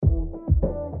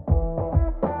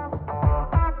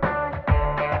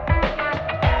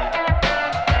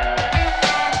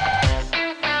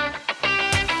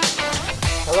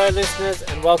listeners,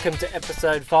 and welcome to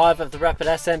episode 5 of the Rapid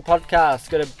Ascent podcast.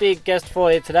 Got a big guest for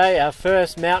you today, our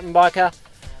first mountain biker.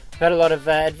 We've had a lot of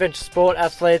adventure sport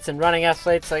athletes and running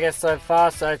athletes, I guess, so far.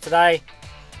 So today,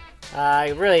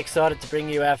 really excited to bring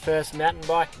you our first mountain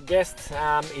bike guest.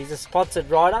 He's a sponsored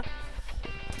rider.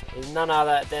 He's none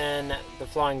other than the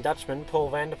Flying Dutchman, Paul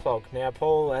van der Ploeg. Now,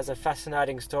 Paul has a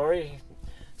fascinating story. He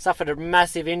suffered a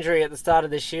massive injury at the start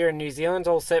of this year in New Zealand,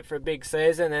 all set for a big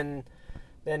season, and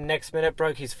then next minute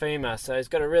broke his femur. So he's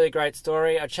got a really great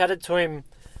story. I chatted to him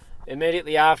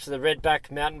immediately after the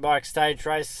Redback mountain bike stage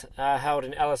race held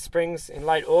in Alice Springs in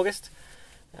late August,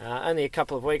 only a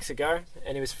couple of weeks ago,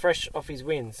 and he was fresh off his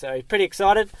win. So he's pretty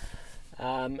excited,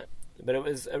 but it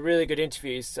was a really good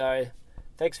interview. So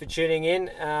thanks for tuning in.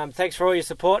 Thanks for all your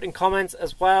support and comments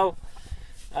as well.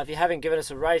 If you haven't given us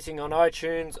a rating on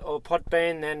iTunes or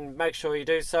Podbean, then make sure you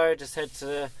do so. Just head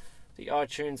to the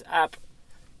iTunes app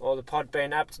or the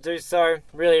Podbean app to do so.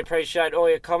 Really appreciate all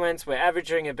your comments. We're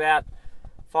averaging about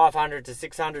 500 to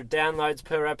 600 downloads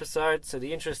per episode, so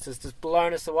the interest has just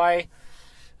blown us away.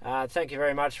 Thank you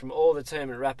very much from all the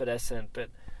team at Rapid Ascent. But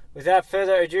without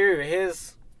further ado,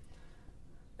 here's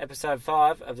episode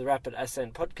 5 of the Rapid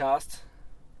Ascent podcast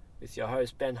with your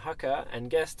host Ben Hucker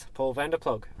and guest Paul van der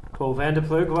Ploeg. Paul van der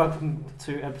Ploeg, welcome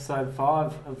to episode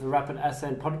 5 of the Rapid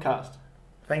Ascent podcast.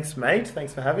 Thanks, mate.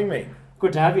 Thanks for having me.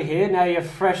 Good to have you here. Now you're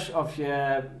fresh off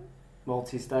your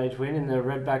multi-stage win in the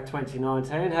Redback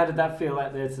 2019. How did that feel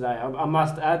out there today? I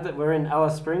must add that we're in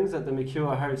Alice Springs at the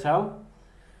Mercure Hotel,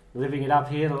 living it up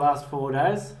here the last 4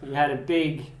 days. You had a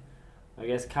big,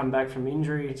 comeback from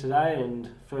injury today and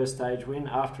first stage win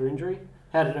after injury.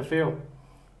 How did it feel?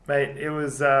 Mate, it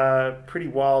was a pretty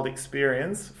wild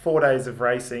experience. 4 days of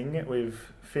racing.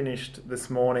 We've finished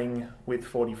this morning with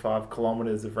 45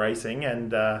 kilometres of racing,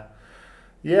 and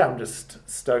I'm just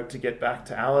stoked to get back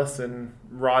to Alice and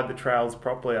ride the trails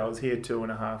properly. I was here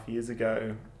 2.5 years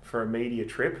ago for a media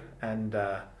trip, and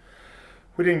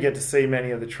we didn't get to see many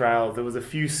of the trails. There was a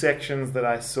few sections that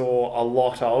I saw a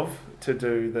lot of to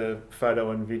do the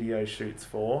photo and video shoots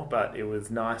for, but it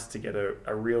was nice to get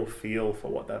a real feel for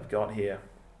what they've got here.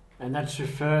 And that's your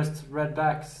first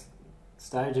Redback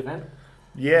stage event?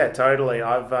 Yeah, totally.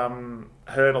 I've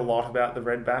heard a lot about the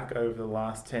Redback over the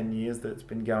last 10 years that it's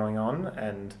been going on,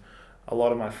 and a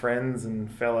lot of my friends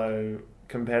and fellow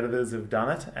competitors have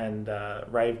done it and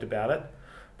raved about it.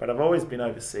 But I've always been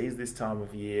overseas this time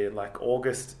of year. Like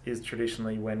August is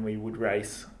traditionally when we would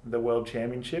race the World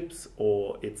Championships,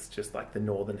 or it's just like the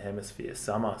Northern Hemisphere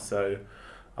summer. So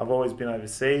I've always been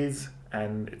overseas,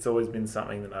 and it's always been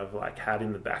something that I've had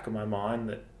in the back of my mind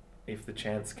that if the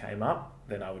chance came up,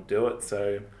 then I would do it.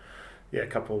 So yeah, a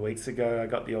couple of weeks ago I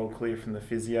got the all clear from the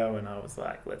physio and I was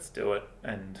like, let's do it.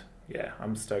 And yeah,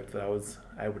 I'm stoked that I was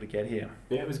able to get here.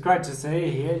 Yeah, it was great to see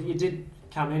you here. You did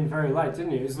come in very late,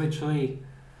 didn't you? It was literally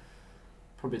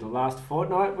probably the last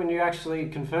fortnight when you actually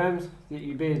confirmed that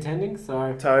you'd be attending.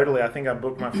 So totally. I think I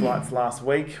booked my flights last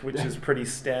week, which is pretty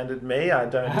standard me. I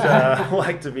don't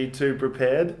like to be too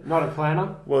prepared. Not a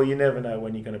planner? Well, you never know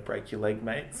when you're going to break your leg,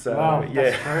 mate. So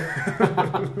that's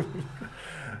true.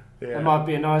 Yeah. It might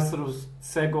be a nice little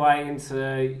segue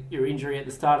into your injury at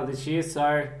the start of this year.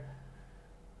 So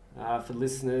for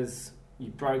listeners,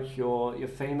 you broke your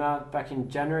femur back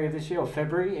in January of this year, or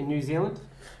February, in New Zealand?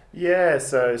 Yeah,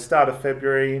 so start of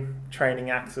February, training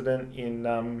accident in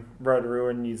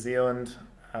Rotorua in New Zealand.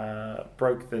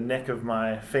 Broke the neck of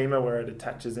my femur where it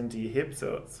attaches into your hip,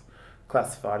 so it's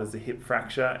classified as a hip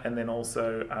fracture, and then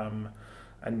also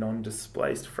a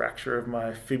non-displaced fracture of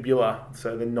my fibula,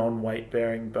 so the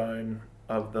non-weight-bearing bone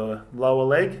of the lower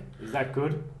leg. Is that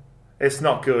good? It's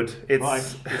not good. Is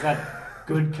that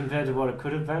good compared to what it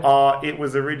could have been? It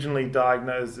was originally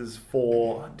diagnosed as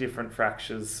 4 different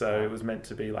fractures, so it was meant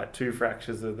to be 2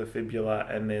 fractures of the fibula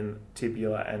and then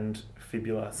tibia and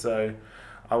fibula. So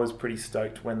I was pretty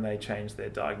stoked when they changed their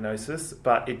diagnosis,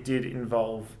 but it did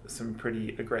involve some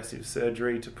pretty aggressive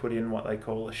surgery to put in what they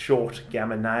call a short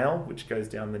gamma nail, which goes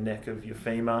down the neck of your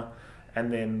femur,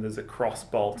 and then there's a cross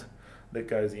bolt that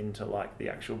goes into the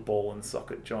actual ball and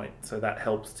socket joint. So that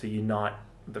helps to unite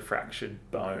the fractured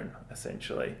bone,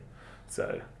 essentially.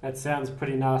 So that sounds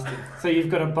pretty nasty. So you've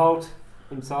got a bolt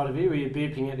inside of you? Were you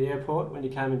beeping at the airport when you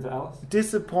came into Alice?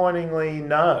 Disappointingly,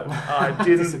 no. I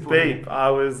didn't beep.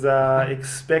 I was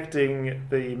expecting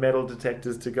the metal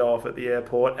detectors to go off at the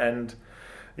airport, and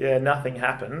yeah, nothing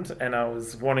happened. And I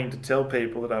was wanting to tell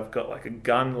people that I've got a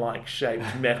gun-like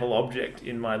shaped metal object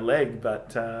in my leg,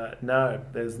 but no,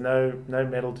 there's no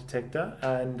metal detector.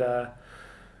 And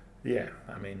yeah,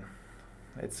 I mean,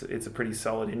 it's a pretty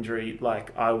solid injury.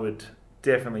 I would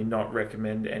definitely not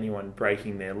recommend anyone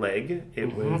breaking their leg.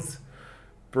 It was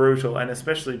brutal, and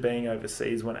especially being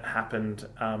overseas when it happened.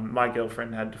 My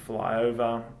girlfriend had to fly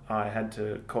over. I had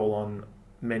to call on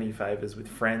many favours with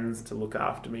friends to look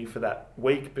after me for that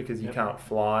week because you can't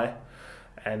fly.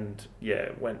 And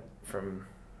it went from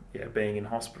being in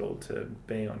hospital to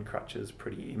being on crutches,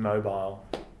 pretty immobile.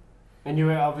 And you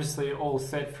were obviously all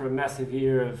set for a massive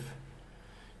year of,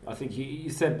 I think you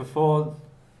said before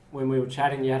when we were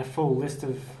chatting, you had a full list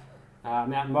of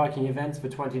mountain biking events for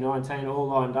 2019 all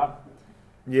lined up.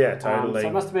 Yeah, totally. So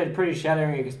it must have been a pretty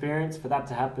shattering experience for that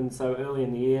to happen so early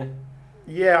in the year.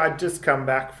 Yeah, I'd just come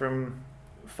back from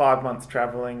 5 months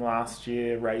travelling last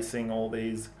year, racing all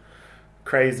these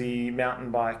crazy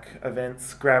mountain bike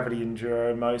events, gravity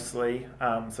enduro mostly,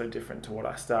 so different to what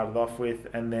I started off with.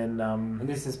 And then... and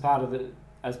this is part of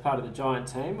the Giant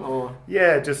team, or...?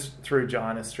 Yeah, just through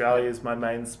Giant Australia is my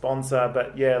main sponsor.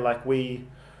 But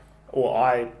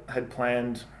I had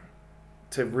planned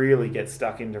to really get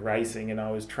stuck into racing, and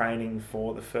I was training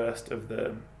for the first of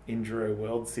the Enduro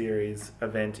World Series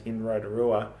event in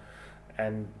Rotorua,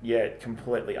 and it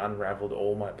completely unravelled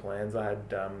all my plans. I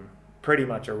had pretty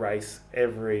much a race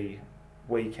every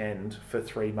weekend for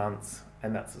 3 months,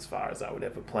 and that's as far as I would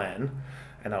ever plan,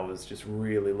 and I was just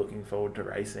really looking forward to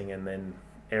racing, and then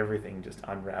everything just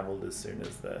unravelled as soon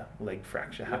as the leg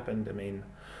fracture happened. I mean,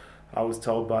 I was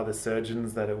told by the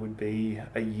surgeons that it would be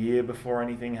a year before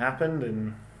anything happened,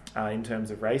 and in terms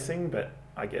of racing, but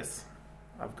I guess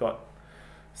I've got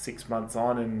 6 months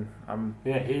on, and I'm...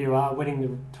 Yeah, here you are winning the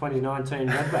 2019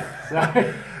 Redback,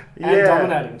 so, and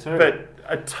dominating too. But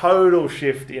a total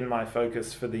shift in my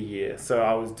focus for the year. So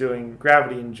I was doing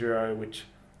Gravity Enduro, which,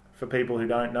 for people who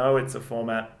don't know, it's a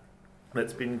format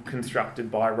that's been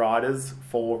constructed by riders,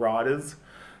 for riders,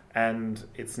 and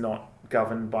it's not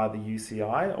governed by the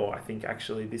UCI, or I think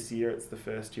actually this year it's the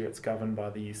first year it's governed by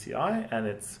the UCI, and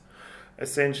it's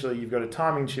essentially you've got a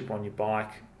timing chip on your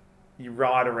bike, you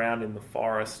ride around in the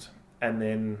forest, and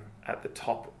then at the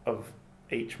top of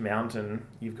each mountain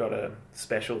you've got a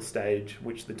special stage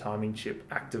which the timing chip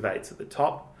activates at the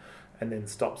top and then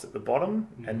stops at the bottom,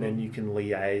 and then you can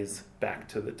liaise back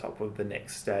to the top of the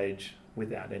next stage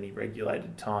without any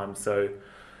regulated time. So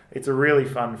it's a really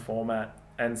fun format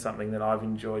and something that I've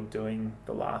enjoyed doing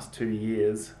the last 2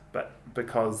 years, but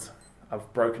because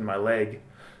I've broken my leg,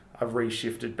 I've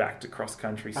reshifted back to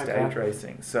cross-country stage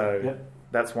racing. So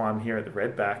that's why I'm here at the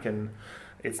Redback, and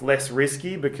it's less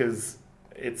risky because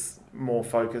it's more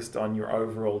focused on your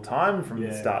overall time from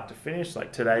the start to finish.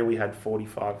 Like today we had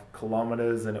 45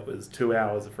 kilometres and it was 2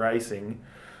 hours of racing,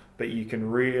 but you can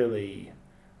really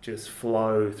just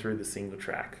flow through the single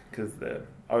track because the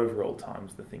overall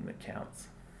time's the thing that counts.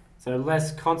 So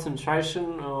less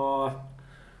concentration, or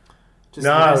just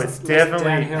it's definitely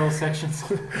downhill sections?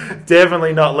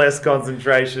 Definitely not less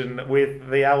concentration. With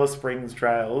the Alice Springs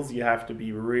trails, you have to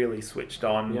be really switched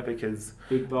on because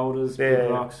big boulders, big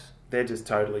rocks. They're just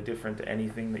totally different to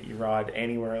anything that you ride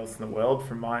anywhere else in the world,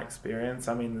 from my experience.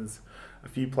 I mean, there's a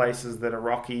few places that are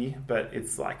rocky, but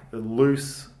it's like the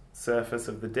loose surface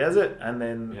of the desert and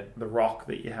then the rock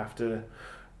that you have to...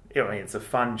 I mean, it's a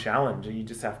fun challenge. You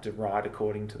just have to ride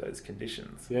according to those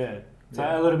conditions. Yeah. So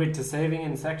a little bit deceiving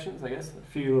in sections, I guess. A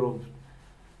few little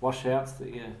washouts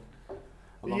that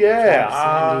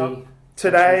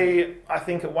today, I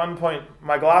think at one point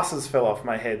my glasses fell off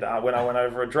my head when I went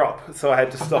over a drop, so I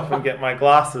had to stop and get my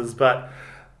glasses. But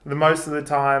the most of the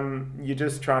time, you're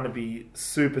just trying to be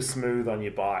super smooth on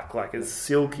your bike, like as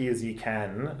silky as you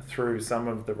can through some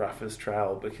of the roughest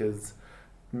trail, because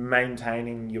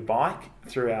maintaining your bike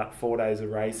throughout 4 days of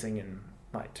racing and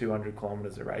like 200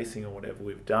 kilometers of racing or whatever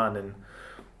we've done, and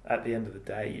at the end of the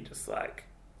day you're just like,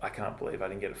 I can't believe I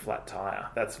didn't get a flat tire.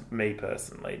 That's me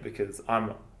personally, because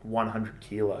I'm 100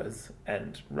 kilos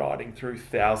and riding through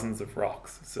thousands of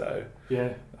rocks, so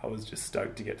I was just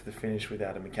stoked to get to the finish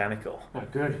without a mechanical. Oh,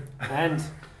 good. And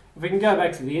if we can go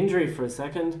back to the injury for a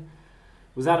second,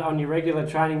 was that on your regular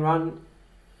training run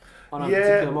on a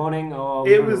particular morning, or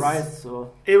a race?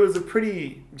 Or? It was a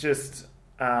pretty just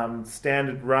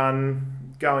standard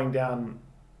run going down.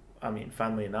 I mean,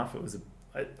 funnily enough, it was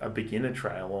a beginner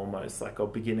trail almost, like a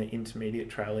beginner intermediate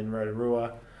trail in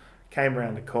Rotorua. Came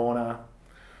around a corner,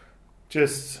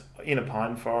 just in a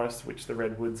pine forest, which the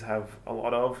redwoods have a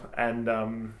lot of,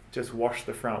 and just washed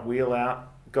the front wheel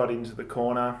out, got into the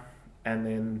corner, and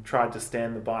then tried to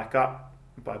stand the bike up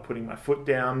by putting my foot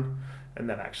down, and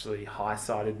that actually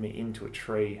high-sided me into a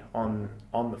tree on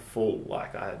the full.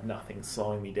 Like, I had nothing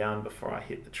slowing me down before I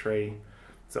hit the tree.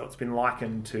 So it's been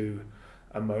likened to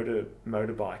a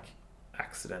motorbike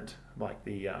accident, like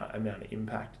the amount of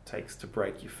impact it takes to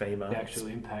break your femur. The actual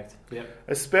impact,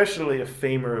 Especially a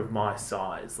femur of my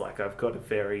size. Like, I've got a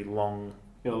very long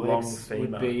Your long legs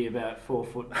femur. would be about 4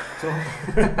 foot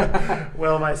tall.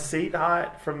 Well, my seat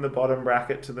height from the bottom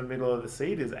bracket to the middle of the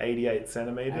seat is 88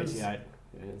 centimetres. 88.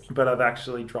 Yes. But I've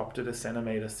actually dropped it a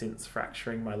centimetre since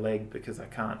fracturing my leg because I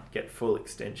can't get full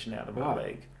extension out of my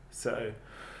leg. So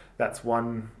that's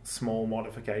one small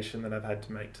modification that I've had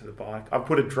to make to the bike. I've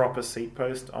put a dropper seat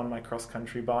post on my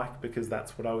cross-country bike because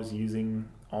that's what I was using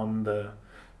on the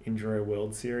Enduro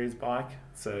World Series bike.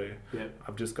 So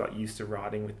I've just got used to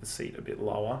riding with the seat a bit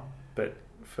lower. But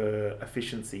for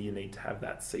efficiency, you need to have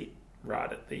that seat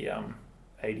right at the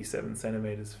 87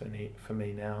 centimetres for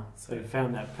me now. So you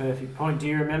found that perfect point. Do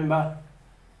you remember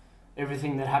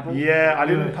everything that happened? Yeah, I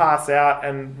didn't pass out,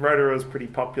 and Rotorua was pretty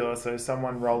popular, so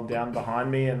someone rolled down behind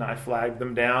me and I flagged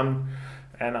them down,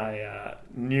 and I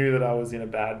knew that I was in a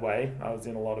bad way. I was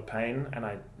in a lot of pain, and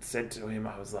I said to him,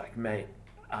 I was like, mate,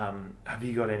 have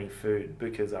you got any food?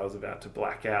 Because I was about to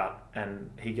black out, and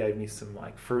he gave me some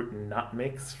like fruit and nut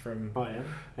mix from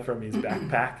his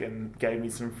backpack, and gave me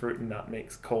some fruit and nut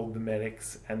mix, called the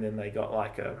medics, and then they got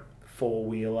like a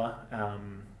 4-wheeler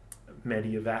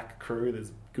Medievac crew. There's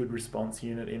a good response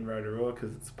unit in Rotorua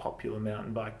because it's a popular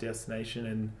mountain bike destination,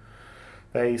 and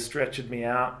they stretchered me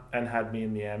out and had me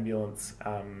in the ambulance,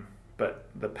 but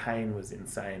the pain was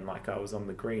insane. Like, I was on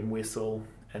the green whistle,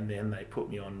 and then they put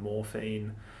me on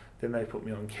morphine, then they put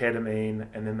me on ketamine,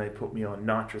 and then they put me on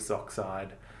nitrous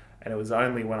oxide. And it was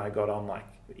only when I got on, like,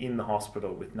 in the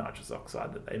hospital with nitrous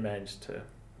oxide that they managed to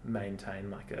maintain,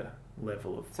 like, a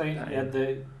level of pain.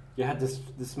 You had the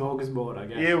smorgasbord, I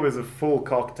guess. Yeah, it was a full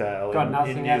cocktail. Got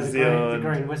nothing in out New of Zealand. the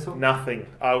green whistle? Nothing.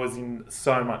 I was in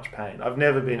so much pain. I've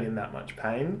never been in that much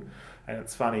pain. And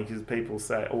it's funny because people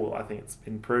say, oh, I think it's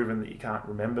been proven that you can't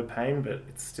remember pain, but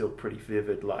it's still pretty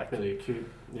vivid. Like, really acute,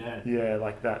 Yeah,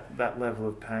 like that level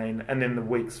of pain. And then the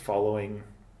weeks following,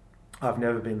 I've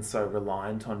never been so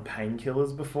reliant on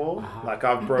painkillers before. Like,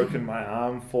 I've broken my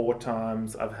arm 4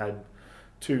 times. I've had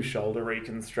 2 shoulder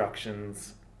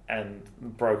reconstructions, and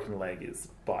broken leg is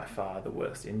by far the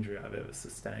worst injury I've ever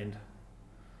sustained.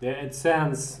 Yeah, it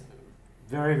sounds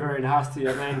very, very nasty.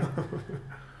 I mean,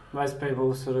 most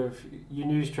people you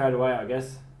knew straight away, I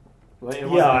guess. It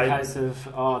wasn't a case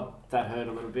of, that hurt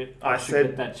a little bit. I should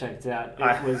get that checked out.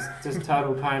 It was just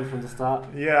total pain from the start.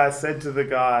 Yeah, I said to the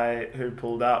guy who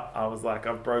pulled up, I was like,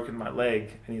 I've broken my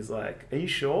leg. And he's like, are you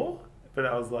sure? But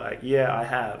I was like, yeah, I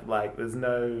have. Like, there's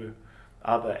no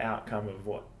other outcome of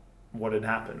what had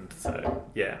happened. So,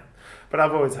 yeah. But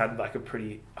I've always had, like, a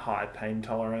pretty high pain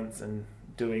tolerance, and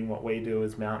doing what we do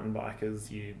as mountain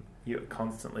bikers, you're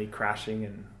constantly crashing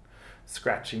and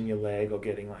scratching your leg or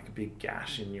getting like a big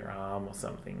gash in your arm or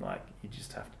something. Like, you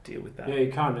just have to deal with that. Yeah,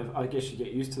 you kind of, I guess you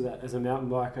get used to that as a mountain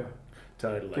biker.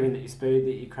 Totally. Given that you speed,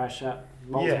 that you crash at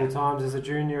multiple times as a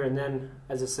junior and then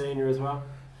as a senior as well.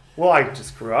 Well, I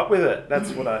just grew up with it.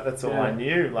 That's all I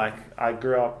knew. Like, I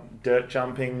grew up dirt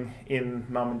jumping in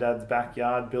mum and dad's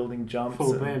backyard, building jumps.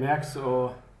 Full BMX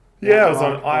or...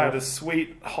 Yeah, I had a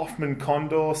sweet Hoffman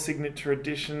Condor signature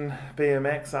edition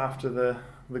BMX after the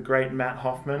great Matt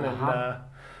Hoffman, and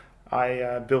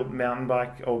I built mountain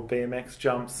bike or BMX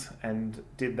jumps and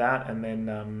did that, and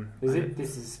then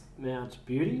this is Mount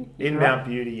Beauty? In Mount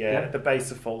Beauty, at the base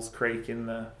of Falls Creek in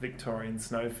the Victorian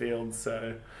snowfields.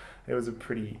 So it was a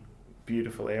pretty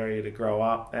beautiful area to grow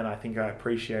up, and I think I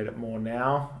appreciate it more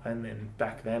now, and then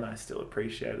back then I still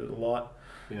appreciated it a lot.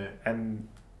 Yeah. And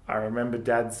I remember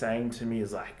Dad saying to me,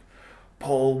 he's like,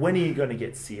 Paul, when are you going to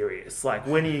get serious? Like,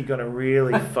 when are you going to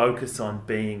really focus on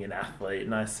being an athlete?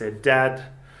 And I said, Dad,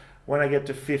 when I get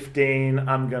to 15,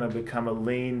 I'm going to become a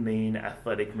lean, mean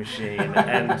athletic machine.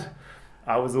 And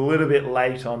I was a little bit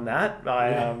late on that.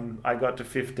 I got to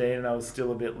 15 and I was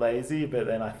still a bit lazy, but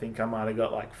then I think I might have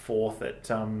got like 4th at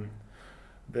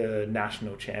the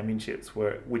national championships,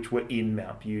 which were in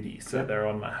Mount Beauty. So they're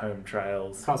on my home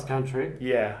trails. Cross country.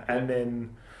 Yeah, and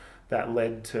then that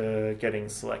led to getting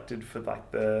selected for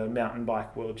like the mountain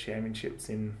bike world championships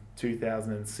in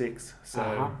 2006.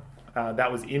 So that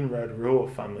was in Rotorua,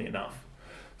 funnily enough.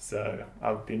 So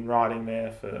I've been riding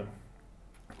there for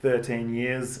 13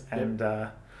 years, and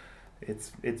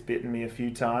it's bitten me a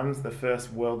few times. The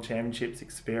first world championships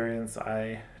experience,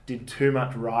 I did too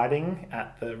much riding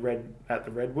at the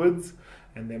Redwoods,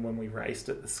 and then when we raced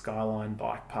at the Skyline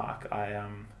Bike Park, I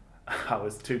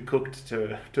was too cooked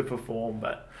to perform.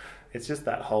 But it's just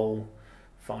that whole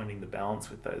finding the balance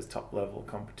with those top level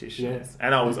competitions.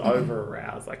 And I was over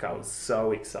aroused. Like, I was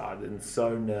so excited and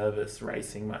so nervous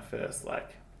racing my first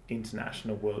like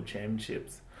international world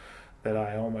championships that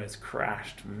I almost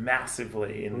crashed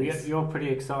massively in this. You're pretty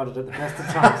excited at the best of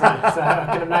times, so I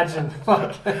can imagine.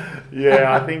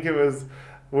 Yeah, I think it was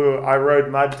I rode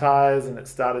mud tyres and it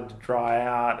started to dry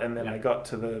out, and then Yeah. I got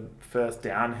to the first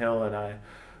downhill and I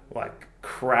like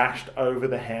crashed over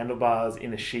the handlebars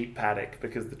in a sheep paddock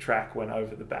because the track went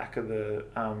over the back of the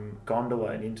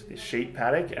gondola and into this sheep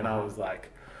paddock, and I was like,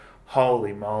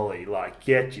 holy moly, like,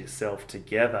 get yourself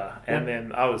together. And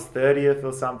then I was 30th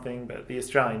or something, but the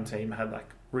Australian team had like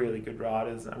really good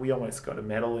riders. We almost got a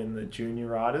medal in the junior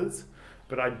riders,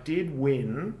 but I did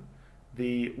win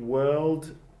the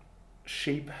world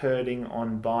sheep herding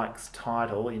on bikes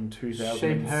title in 2006.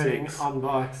 Sheep herding on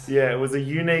bikes. Yeah, it was a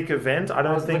unique event. I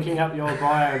was think looking up your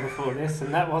bio before this,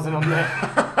 and that wasn't on there.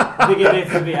 I think it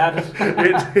needs to be added.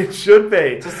 it should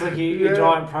be. Just look at your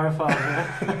giant profile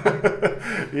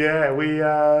there. Yeah,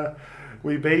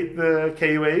 we beat the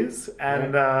Kiwis,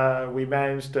 and we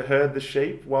managed to herd the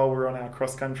sheep while we were on our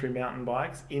cross-country mountain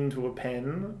bikes into a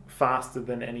pen faster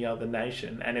than any other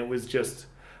nation, and it was just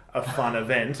a fun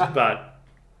event. But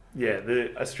yeah,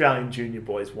 the Australian junior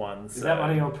boys won. Is that one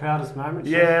of your proudest moments?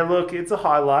 Yeah, look, it's a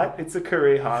highlight. It's a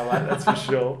career highlight, that's for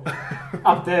sure.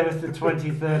 Up there with the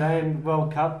 2013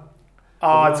 World Cup.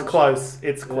 Oh, it's close.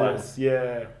 It's close,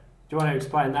 yeah. Do you want to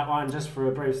explain that one just for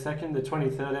a brief second? The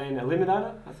 2013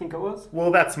 Eliminator, I think it was?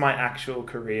 Well, that's my actual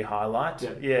career highlight.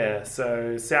 Yeah,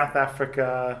 so South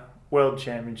Africa, World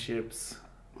Championships.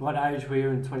 What age were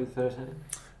you in 2013?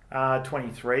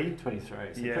 23. 23,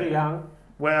 so Yeah. pretty young.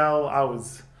 Well, I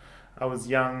was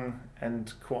young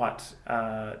and quite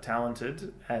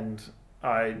talented, and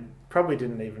I probably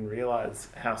didn't even realise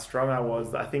how strong I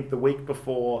was. I think the week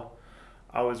before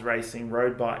I was racing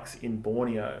road bikes in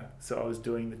Borneo, so I was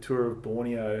doing the tour of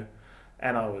Borneo,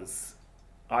 and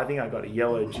I think I got a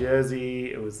yellow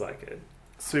jersey. It was like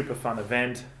a super fun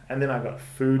event, and then I got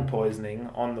food poisoning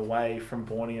on the way from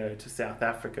Borneo to South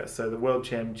Africa. So the World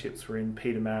Championships were in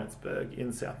Pietermaritzburg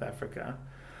in South Africa,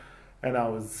 and I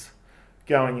was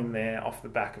going in there off the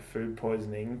back of food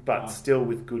poisoning, but still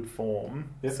with good form.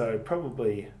 Yep. So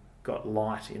probably got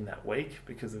light in that week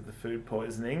because of the food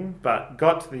poisoning, but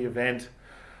got to the event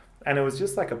and it was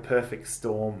just like a perfect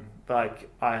storm. Like,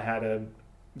 I had a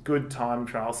good time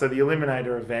trial. So the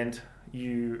Eliminator event,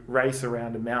 you race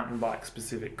around a mountain bike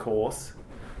specific course,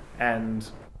 and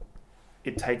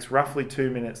it takes roughly 2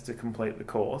 minutes to complete the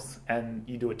course, and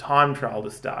you do a time trial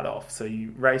to start off. So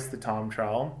you race the time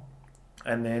trial,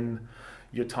 and then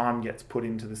your time gets put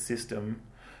into the system.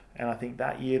 And I think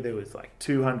that year there was like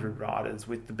 200 riders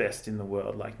with the best in the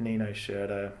world, like Nino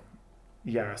Schurter,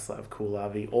 Yaroslav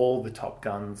Kulavi, all the top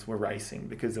guns were racing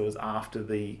because it was after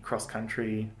the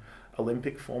cross-country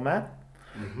Olympic format.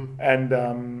 Mm-hmm.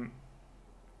 And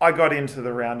I got into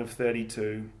the round of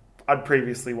 32. I'd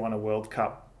previously won a World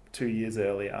Cup 2 years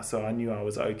earlier, so I knew I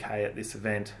was okay at this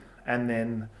event. And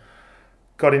then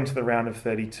got into the round of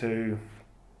 32.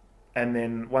 And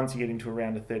then once you get into a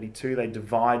round of 32, they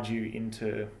divide you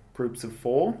into groups of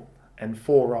 4, and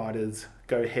 4 riders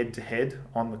go head-to-head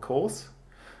on the course.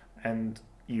 And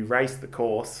you race the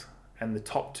course, and the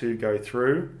top 2 go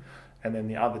through, and then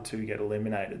the other 2 get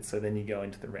eliminated. So then you go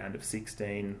into the round of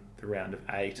 16, the round of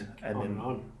 8,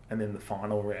 and then the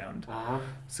final round. Uh-huh.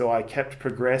 So I kept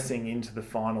progressing into the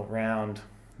final round,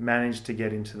 managed to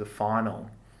get into the final,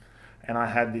 and I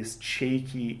had this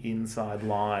cheeky inside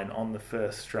line on the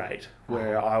first straight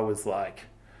where I was like,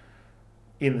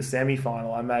 in the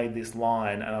semi-final, I made this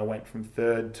line and I went from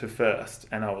 3rd to 1st,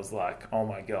 and I was like, oh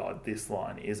my God, this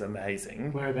line is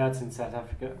amazing. Whereabouts in South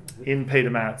Africa? In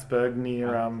Pietermaritzburg,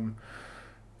 near,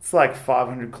 it's like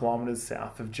 500 kilometres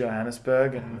south of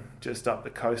Johannesburg and just up the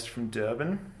coast from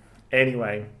Durban.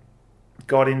 Anyway,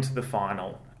 got into the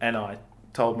final, and I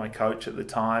told my coach at the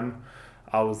time,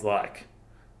 I was like,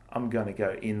 I'm going to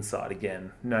go inside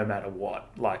again, no matter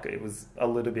what. Like, it was a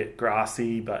little bit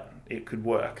grassy, but it could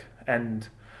work. And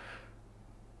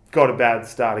got a bad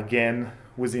start again,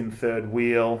 was in 3rd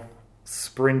wheel,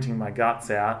 sprinting my guts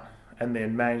out, and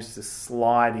then managed to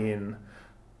slide in,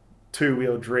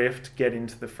 2-wheel drift, get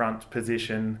into the front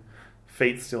position,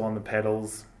 feet still on the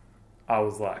pedals. I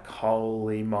was like,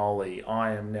 holy moly,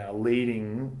 I am now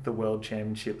leading the World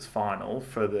Championships final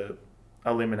for the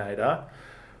Eliminator.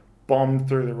 Bombed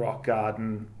through the rock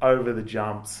garden, over the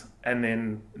jumps, and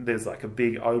then there's like a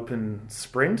big open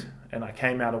sprint, and I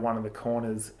came out of one of the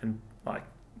corners and like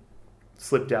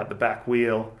slipped out the back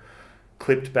wheel,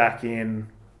 clipped back in.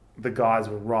 The guys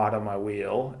were right on my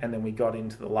wheel, and then we got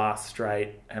into the last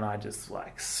straight, and I just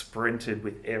like sprinted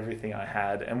with everything I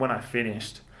had. And when I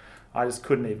finished, I just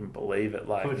couldn't even believe it.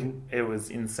 Like, it was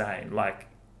insane. Like,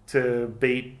 to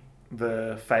beat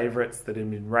the favourites that had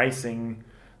been racing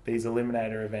these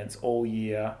Eliminator events all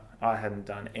year, I hadn't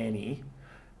done any,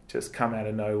 just come out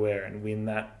of nowhere and win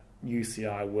that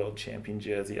UCI World Champion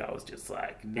jersey, I was just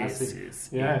like, this Massive. is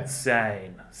Yeah.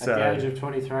 insane. At So the age of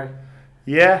 23.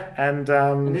 yeah, and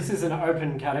And this is an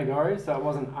open category, so it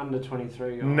wasn't under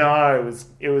 23. Or no,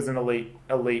 it was an elite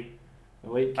elite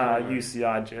category.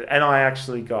 UCI jersey, and I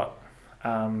actually got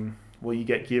you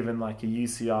get given like a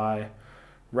UCI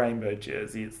rainbow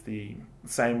jersey. It's the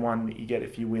same one that you get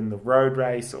if you win the road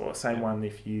race, or same one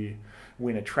if you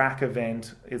win a track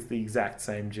event. It's the exact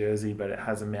same jersey, but it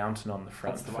has a mountain on the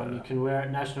front. That's the one you can wear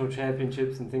at national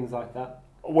championships and things like that.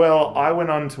 Well, I went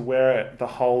on to wear it the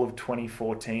whole of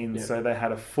 2014, so they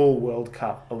had a full World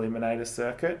Cup eliminator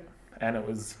circuit, and it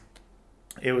was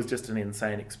just an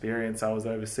insane experience. I was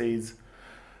overseas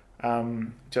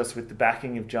just with the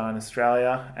backing of Giant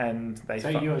Australia, and So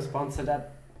you were sponsored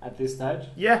at this stage?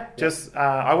 Yeah, just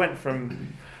I went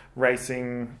from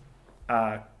racing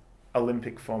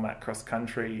Olympic format cross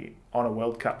country on a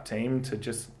World Cup team to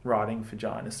just riding for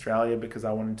Giant Australia because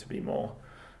I wanted to be more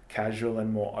casual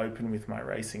and more open with my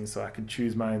racing so I could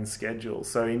choose my own schedule.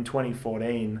 So in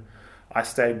 2014 I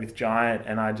stayed with Giant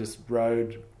and I just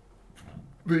rode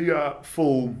the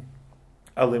full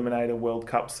Eliminator World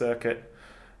Cup circuit,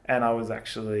 and I was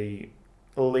actually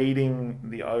leading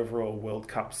the overall World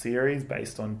Cup series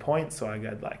based on points, so I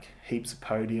got like heaps of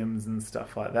podiums and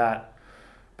stuff like that.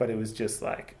 But it was just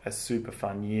like a super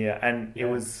fun year, and it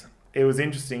was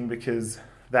interesting because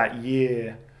that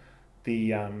year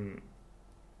the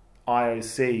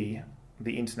IOC,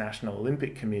 the International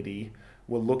Olympic Committee,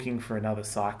 were looking for another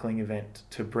cycling event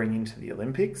to bring into the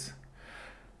Olympics,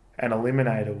 and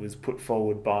Eliminator was put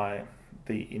forward by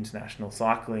the International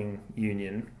Cycling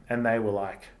Union, and they were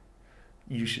like,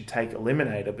 you should take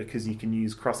Eliminator because you can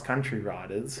use cross-country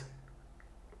riders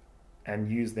and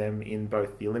use them in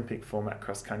both the Olympic format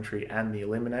cross-country and the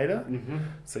Eliminator. Mm-hmm.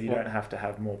 So you don't have to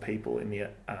have more people in the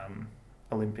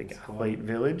Olympic athlete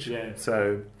village. Yeah.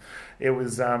 So it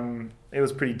was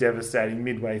pretty devastating.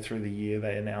 Midway through the year,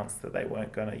 they announced that they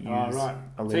weren't going to use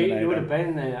Eliminator. So you would have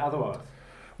been there otherwise?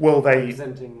 Well,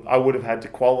 I would have had to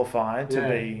qualify to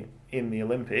be in the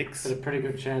Olympics. But a pretty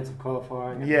good chance of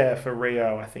qualifying. Yeah, for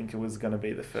Rio, I think it was going to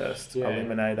be the first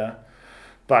Eliminator.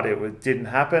 But it didn't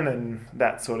happen, and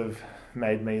that sort of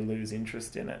made me lose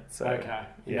interest in it. So,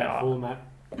 that format.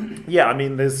 Yeah, I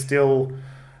mean, there's still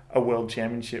a World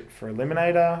Championship for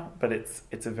Eliminator, but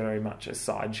it's a very much a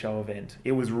sideshow event.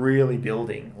 It was really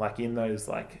building, like in those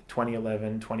like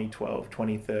 2011, 2012,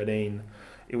 2013,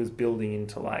 it was building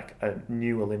into like a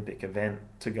new Olympic event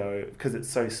to go, because it's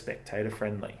so spectator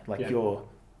friendly. Like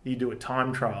you do a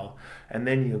time trial, and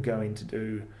then you're going to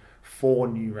do 4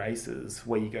 new races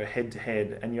where you go head to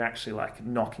head, and you're actually like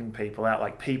knocking people out.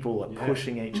 Like people are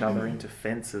pushing each other into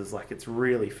fences. Like it's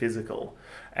really physical,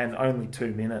 and only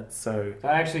 2 minutes. So it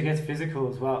actually gets physical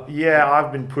as well. Yeah,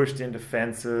 I've been pushed into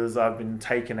fences. I've been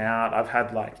taken out. I've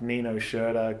had like Nino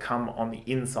Schurter come on the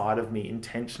inside of me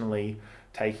intentionally,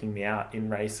 taking me out in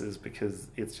races, because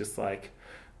it's just like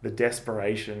the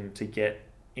desperation to get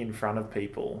in front of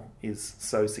people is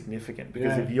so significant,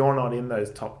 because if you're not in those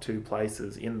top 2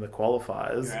 places in the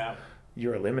qualifiers,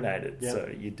 you're eliminated. So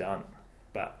you're done.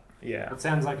 But it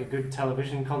sounds like a good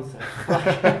television concept.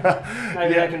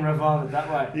 Maybe I can revive it that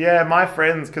way. Yeah, my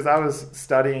friends, because I was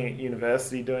studying at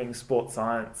university doing sports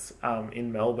science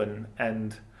in Melbourne,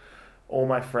 and all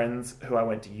my friends who I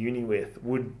went to uni with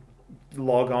would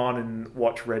log on and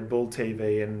watch Red Bull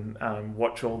TV and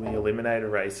watch all the Eliminator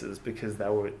races, because they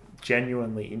were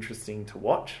genuinely interesting to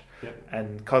watch.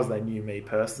 And because they knew me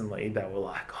personally, they were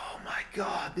like, oh my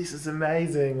god, this is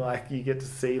amazing. Like you get to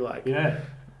see like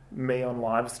me on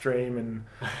live stream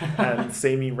and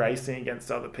see me racing against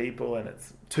other people, and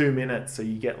it's 2 minutes, so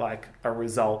you get like a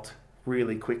result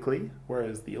really quickly,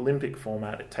 whereas the Olympic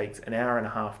format, it takes an hour and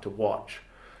a half to watch,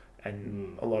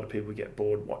 and a lot of people get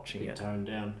bored watching it. Toned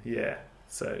down. Yeah.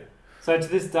 So to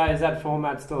this day, is that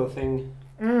format still a thing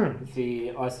with the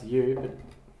ICU, but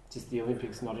just the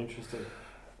Olympics not interested?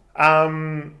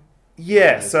 So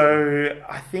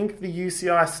I think the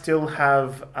UCI still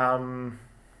have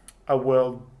a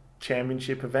World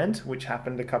Championship event, which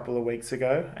happened a couple of weeks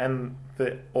ago, and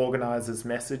the organisers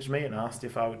messaged me and asked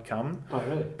if I would come. Oh,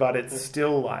 really? But it's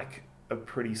still like a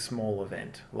pretty small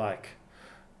event. Like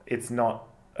it's not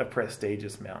a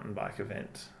prestigious mountain bike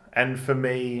event. And for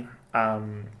me,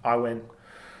 I went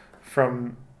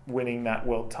from winning that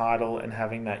world title and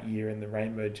having that year in the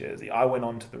rainbow jersey, I went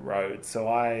onto the road. So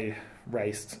I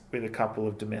raced with a couple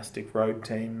of domestic road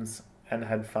teams and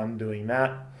had fun doing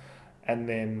that. And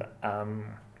then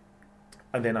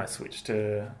I switched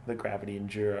to the Gravity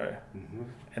Enduro,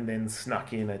 and then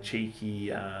snuck in a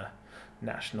cheeky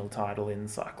national title in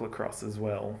cyclocross as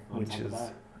well, which is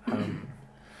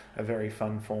a very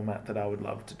fun format that I would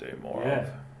love to do more Yeah.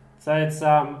 of. So it's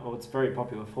it's a very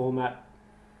popular format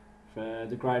for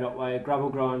the Great Otway Gravel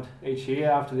Grind each year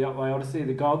after the Otway Odyssey,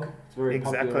 the GOG. It's a very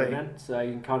popular Exactly. event, so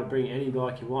you can kind of bring any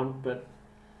bike you want, but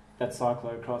that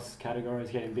cyclocross category is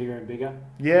getting bigger and bigger.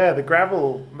 Yeah, the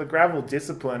gravel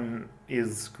discipline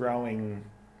is growing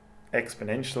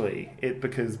exponentially.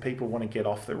 Because people want to get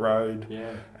off the road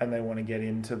Yeah. and they want to get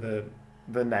into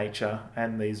the nature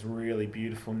and these really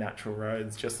beautiful natural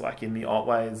roads, just like in the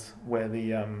Otways where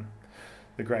the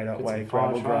Great Otway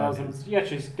Gravel Grind is. You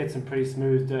actually get some pretty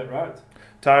smooth dirt roads.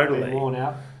 Totally. Been worn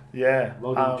out, Yeah.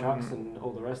 logging trucks and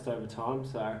all the rest over time.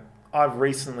 So I've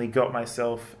recently got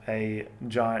myself a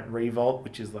giant Revolt,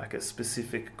 which is like a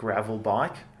specific gravel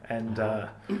bike, and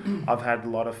I've had a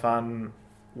lot of fun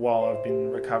while I've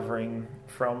been recovering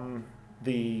from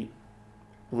the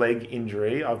leg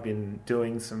injury. I've been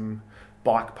doing some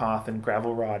bike path and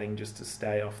gravel riding just to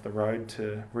stay off the road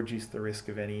to reduce the risk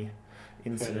of any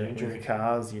incident with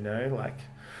cars, like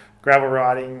gravel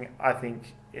riding. I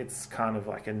think it's kind of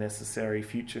like a necessary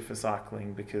future for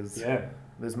cycling because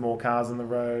there's more cars on the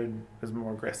road, there's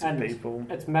more aggressive people.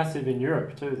 It's massive in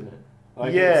Europe too, isn't it?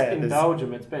 In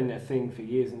Belgium, it's been a thing for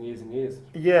years and years and years.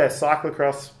 Yeah,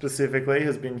 cyclocross specifically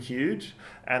has been huge,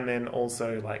 and then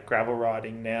also like gravel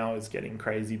riding now is getting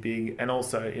crazy big. And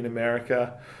also in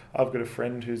America, I've got a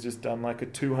friend who's just done like a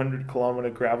 200-kilometer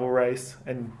gravel race,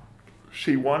 and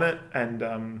she won it,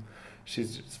 and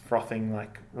she's just frothing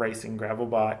like racing gravel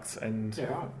bikes, and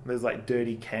there's like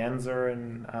Dirty Kansas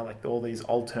and like all these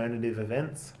alternative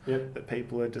events that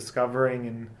people are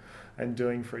discovering and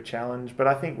doing for a challenge. But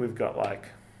I think we've got like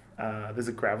there's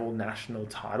a gravel national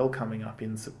title coming up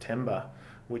in September,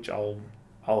 which I'll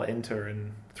enter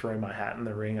and throw my hat in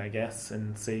the ring, I guess,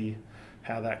 and see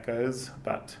how that goes.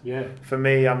 But for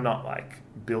me, I'm not like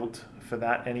built for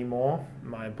that anymore.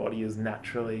 My body is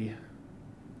naturally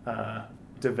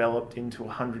developed into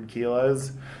 100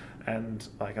 kilos, and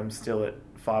like I'm still at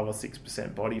 5 or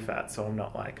 6% body fat, so I'm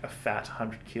not like a fat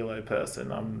 100 kilo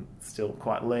person. I'm still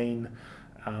quite lean.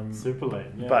 Super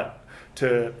lean, yeah. But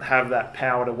to have that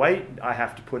power to weight, I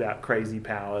have to put out crazy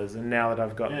powers. And now that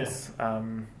I've got this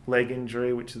leg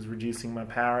injury, which is reducing my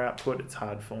power output, it's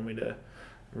hard for me to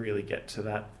really get to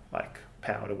that like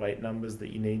power to weight numbers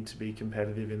that you need to be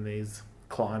competitive in these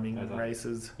climbing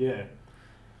races. Yeah.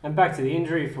 And back to the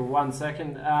injury for 1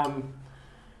 second.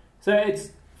 So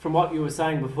it's from what you were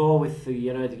saying before with the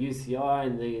the UCI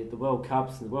and the World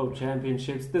Cups and the World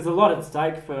Championships. There's a lot at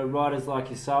stake for riders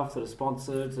like yourself that are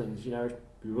sponsored, and you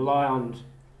rely on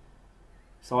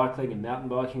cycling and mountain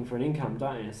biking for an income,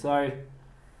 don't you? So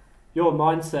your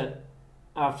mindset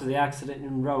after the accident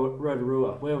in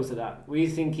Rotorua, where was it at? Were you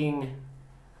thinking,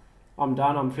 I'm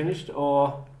done, I'm finished?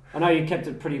 Or I know you kept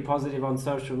it pretty positive on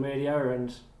social media,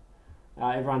 and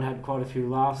everyone had quite a few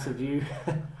laughs of you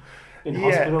in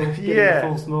hospital, getting the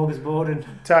full smorgasbord. And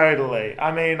totally.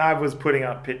 I mean, I was putting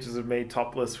up pictures of me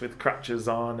topless with crutches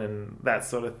on and that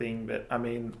sort of thing. But I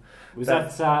mean, was that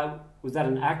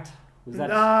an act? Was that?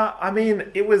 Nah, I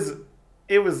mean, it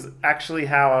was actually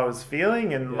how I was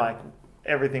feeling, and like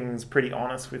everything's pretty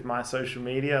honest with my social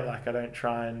media. Like I don't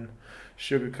try and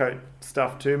sugarcoat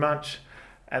stuff too much.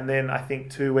 And then I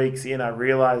think 2 weeks in, I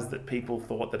realized that people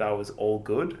thought that I was all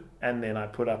good. And then I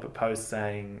put up a post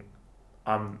saying,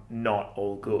 I'm not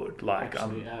all good. Like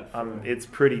it's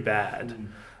pretty bad.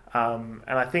 And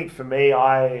I think for me,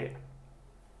 I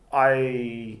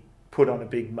put on a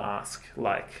big mask.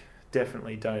 Like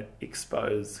definitely don't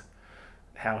expose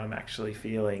how I'm actually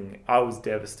feeling. I was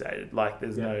devastated. Like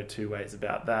there's no two ways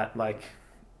about that. Like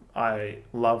I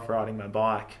love riding my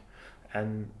bike,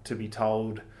 and to be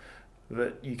told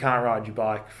that you can't ride your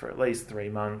bike for at least 3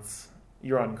 months,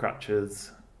 you're on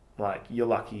crutches, like you're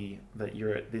lucky that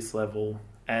you're at this level.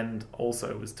 And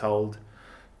also was told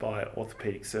by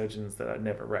orthopedic surgeons that I'd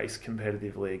never race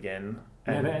competitively again.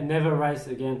 And never race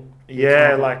again?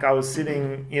 Yeah, like I was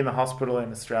sitting in the hospital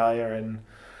in Australia, and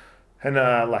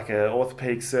like a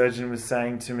orthopedic surgeon was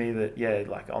saying to me that,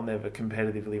 like I'll never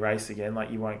competitively race again, like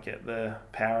you won't get the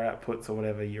power outputs or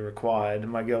whatever you required.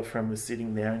 And my girlfriend was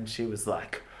sitting there and she was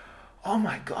like, oh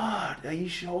my God, are you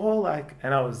sure? Like,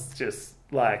 and I was just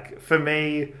like, for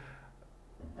me,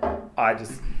 I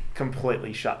just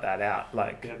completely shut that out,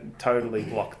 like totally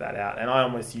blocked that out. And I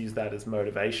almost use that as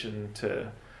motivation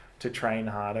to train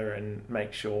harder and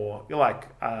make sure, like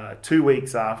 2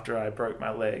 weeks after I broke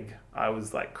my leg, I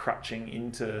was like crutching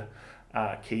into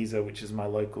Keza, which is my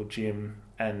local gym,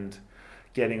 and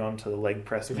getting onto the leg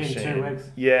press machine. 2 weeks?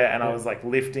 Yeah, and I was like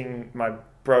lifting my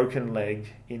broken leg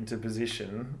into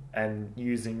position and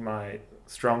using my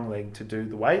strong leg to do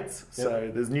the weights.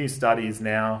 So there's new studies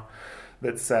now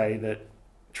that say that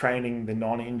training the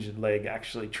non-injured leg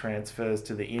actually transfers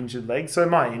to the injured leg. So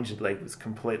my injured leg was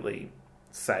completely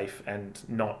safe and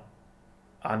not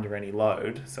under any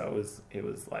load. So it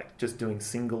was like just doing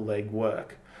single leg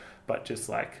work, but just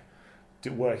like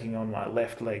working on my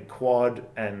left leg quad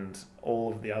and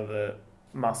all of the other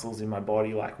muscles in my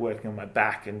body, like working on my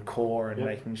back and core and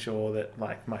making sure that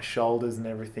like my shoulders and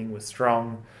everything was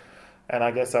strong. And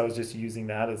I guess I was just using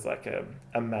that as like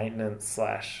a maintenance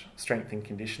 / strength and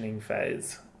conditioning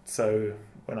phase. So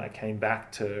when I came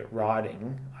back to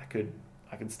riding, I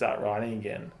could start riding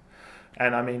again.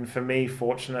 And I mean, for me,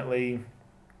 fortunately,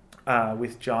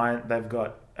 with Giant, they've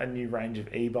got a new range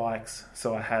of e-bikes.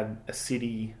 So I had a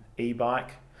city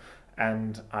e-bike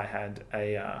and I had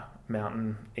a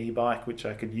mountain e-bike which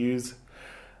I could use.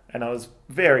 And I was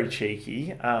very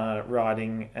cheeky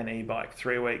riding an e-bike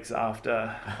 3 weeks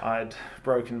after I'd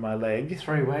broken my leg.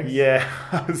 3 weeks? Yeah,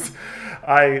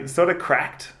 I sort of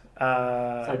cracked.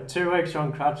 So 2 weeks you're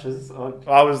on crutches.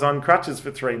 I was on crutches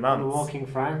for 3 months. On a walking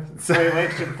frame. 3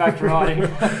 weeks you're back to riding.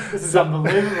 This is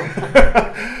unbelievable.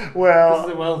 Well, this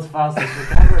is the world's fastest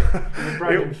recovery with a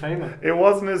broken femur. It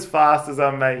wasn't as fast as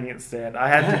I'm making it stand. I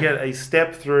had to get a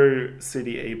step-through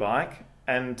city e-bike,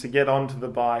 and to get onto the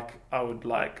bike, I would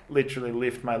like literally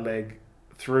lift my leg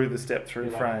through the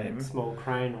step-through frame. A small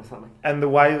crane or something. And the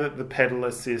way that the pedal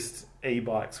assist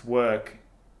e-bikes work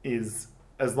is,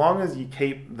 as long as you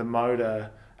keep the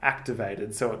motor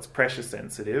activated so it's pressure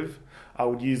sensitive, I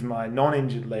would use my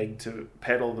non-injured leg to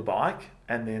pedal the bike,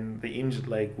 and then the injured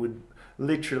leg would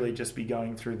literally just be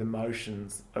going through the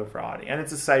motions of riding. And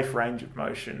it's a safe range of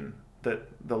motion that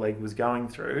the leg was going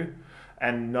through,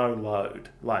 and no load,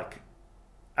 like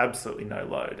absolutely no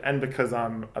load. And because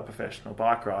I'm a professional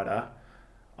bike rider,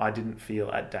 I didn't feel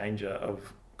at danger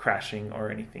of crashing or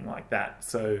anything like that.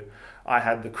 So I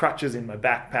had the crutches in my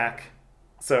backpack.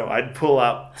 So I'd pull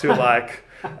up to like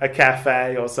a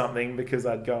cafe or something because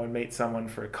I'd go and meet someone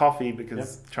for a coffee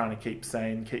because trying to keep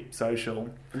sane, keep social.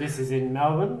 This is in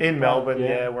Melbourne? In Melbourne,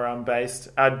 yeah, where I'm based.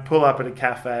 I'd pull up at a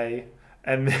cafe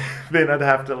and then I'd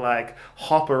have to like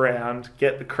hop around,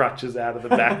 get the crutches out of the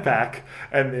backpack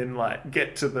and then like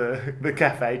get to the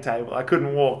cafe table. I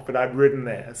couldn't walk, but I'd ridden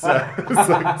there. So it's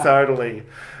like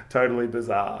totally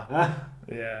bizarre.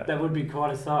 Yeah, that would be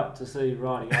quite a sight to see you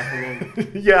riding up and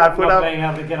then yeah, I put up being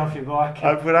able to get off your bike.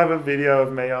 I put up a video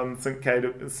of me on St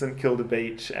Kilda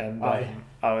Beach, and I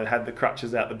had the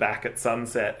crutches out the back at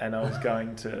sunset, and I was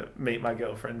going to meet my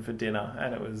girlfriend for dinner,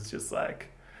 and it was just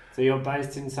like. So you're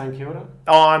based in St Kilda?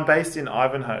 Oh, I'm based in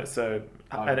Ivanhoe, so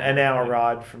an hour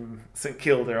ride from St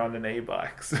Kilda on an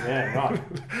e-bike. So yeah, right.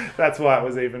 That's why it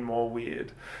was even more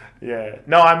weird. Yeah,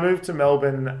 no, I moved to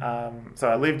Melbourne. So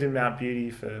I lived in Mount Beauty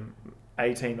for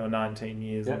 18 or 19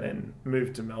 years and then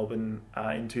moved to Melbourne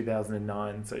in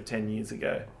 2009, so 10 years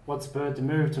ago. What spurred the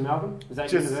move to Melbourne? Was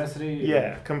that university?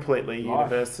 Yeah, completely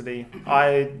university.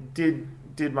 I did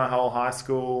my whole high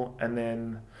school, and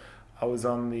then I was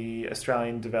on the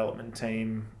Australian development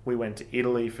team. We went to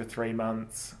Italy for 3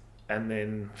 months, and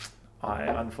then I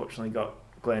unfortunately got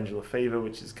glandular fever,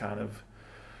 which is kind of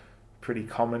pretty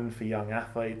common for young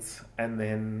athletes. And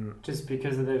then just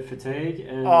because of the fatigue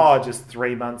and just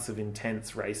 3 months of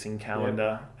intense racing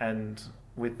calendar, and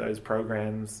with those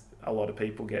programs a lot of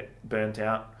people get burnt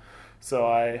out. So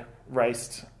I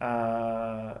raced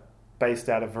based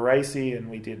out of Varese,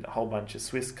 and we did a whole bunch of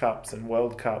Swiss Cups and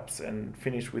World Cups and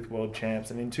finished with World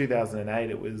Champs. And in 2008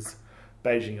 it was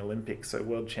Beijing Olympics, so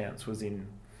World Champs was in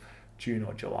June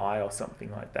or July or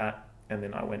something like that. And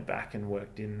then I went back and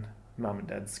worked in Mum and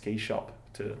Dad's ski shop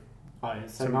to... Oh, yeah.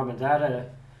 So Mum and Dad are...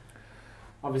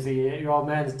 Obviously, your old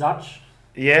man's Dutch.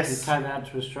 Yes. He came out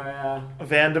to Australia.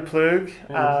 Van der Ploeg,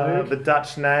 the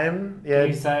Dutch name. Yeah. Can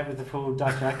you say it with a full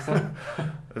Dutch accent?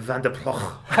 Van der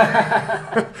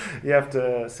Ploeg. You have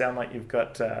to sound like you've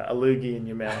got a loogie in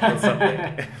your mouth or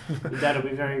something. Your dad will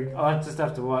be very... I just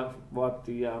have to wipe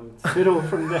the spittle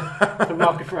from the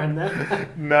microphone there.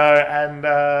 No, and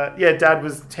Dad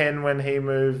was 10 when he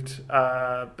moved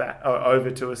back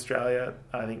over to Australia,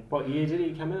 I think. What year did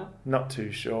he come out? Not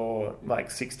too sure,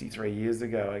 like 63 years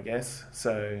ago, I guess.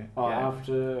 So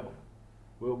after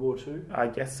World War II? I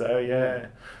guess so, yeah.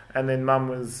 And then Mum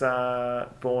was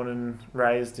born and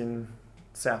raised in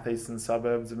southeastern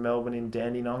suburbs of Melbourne in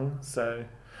Dandenong. So,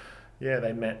 yeah,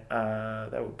 they met.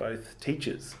 They were both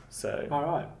teachers. So, all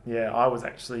right. Yeah, I was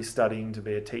actually studying to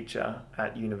be a teacher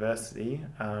at university,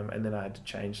 and then I had to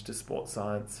change to sports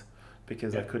science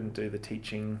because I couldn't do the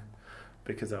teaching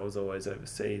because I was always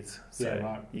overseas.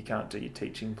 So you can't do your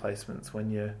teaching placements when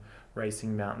you're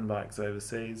racing mountain bikes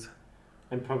overseas.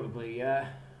 And probably a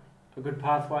good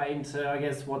pathway into, I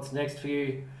guess, what's next for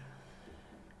you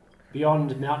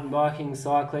beyond mountain biking,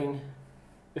 cycling,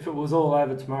 if it was all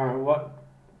over tomorrow,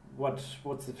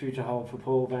 what's the future hold for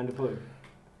Paul van der Ploeg?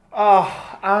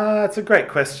 It's a great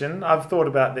question. I've thought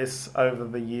about this over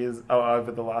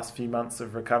the last few months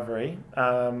of recovery.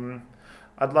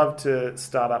 I'd love to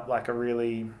start up like a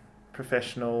really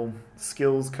professional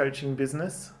skills coaching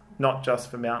business, not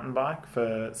just for mountain bike,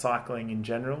 for cycling in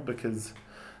general, because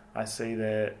I see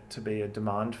there to be a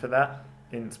demand for that,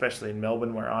 especially in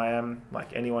Melbourne where I am.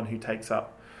 Like anyone who takes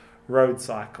up road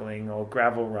cycling or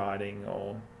gravel riding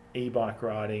or e-bike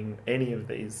riding, any of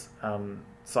these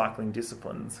cycling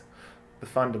disciplines, the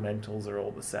fundamentals are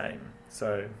all the same.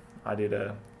 So I did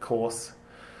a course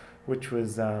which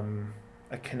was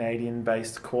a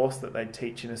Canadian-based course that they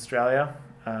teach in Australia,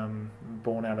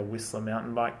 born out of Whistler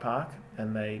Mountain Bike Park,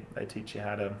 and they teach you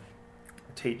how to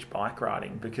teach bike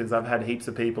riding, because I've had heaps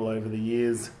of people over the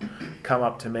years come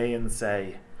up to me and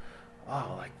say,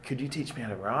 oh, like, could you teach me how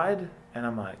to ride? And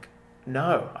I'm like,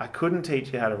 no, I couldn't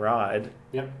teach you how to ride.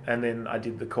 Yep. And then I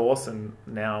did the course, and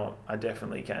now I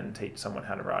definitely can teach someone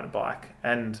how to ride a bike.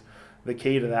 And the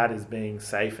key to that is being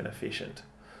safe and efficient.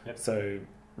 Yep. So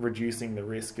reducing the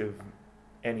risk of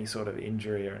any sort of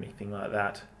injury or anything like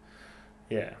that.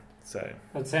 Yeah, so...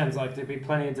 It sounds like there'd be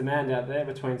plenty of demand out there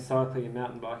between cycling and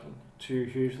mountain biking, two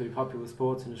hugely popular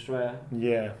sports in Australia.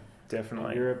 Yeah,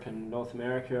 definitely. And Europe and North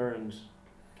America and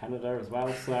Canada as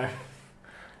well, so...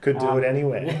 Could do it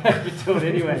anywhere. Yeah, could do it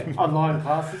anywhere. Online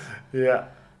classes. Yeah.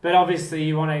 But obviously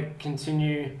you want to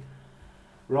continue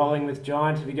rolling with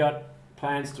Giant. Have you got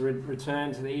plans to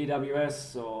return to the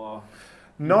EWS, or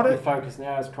the focus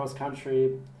now is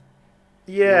cross-country?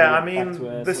 Yeah, I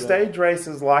mean, the stage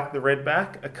races like the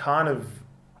Redback are kind of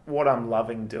what I'm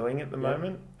loving doing at the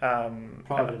moment.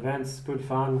 Private events, good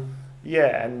fun.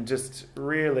 Yeah, and just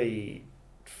really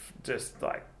just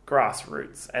like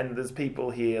grassroots. And there's people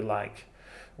here, like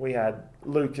we had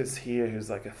Lucas here, who's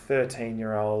like a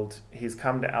 13-year-old. He's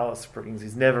come to Alice Springs.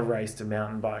 He's never raced a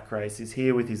mountain bike race. He's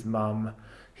here with his mum.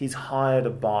 He's hired a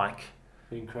bike.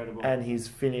 Incredible. And he's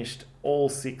finished all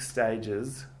 6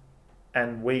 stages.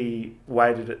 And we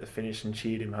waited at the finish and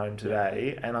cheered him home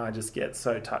today. And I just get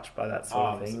so touched by that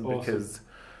sort of thing, because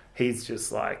he's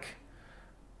just like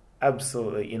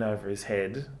absolutely in over his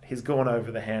head. He's gone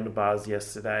over the handlebars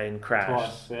yesterday and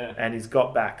crashed. Twice, yeah. And he's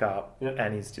got back up, yep.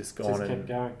 and he's just gone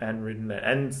going. And ridden it.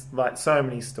 And like so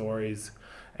many stories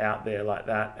out there like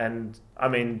that. And I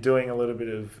mean, doing a little bit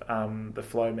of the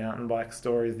Flow mountain bike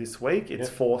stories this week, it's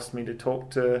forced me to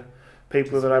talk to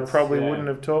people that I probably wouldn't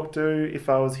have talked to if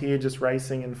I was here just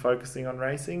racing and focusing on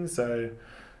racing. So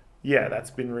yeah, that's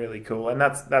been really cool. And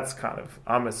that's kind of,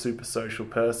 I'm a super social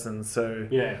person, so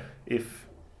if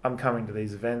I'm coming to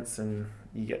these events and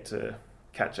you get to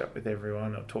catch up with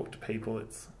everyone or talk to people,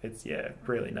 it's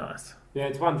really nice. Yeah,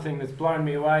 it's one thing that's blown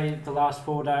me away the last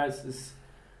 4 days is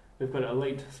we've got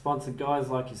elite sponsored guys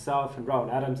like yourself, and Rowan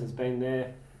Adams has been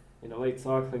there in elite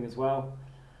cycling as well.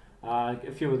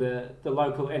 A few of the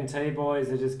local NT boys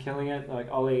are just killing it,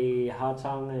 like Ollie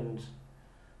Hartung and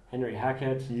Henry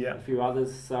Hackett, a few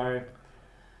others. So,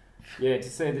 yeah, to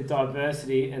see the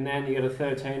diversity, and then you got a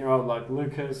 13-year-old like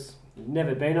Lucas. He's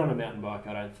never been on a mountain bike,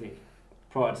 I don't think,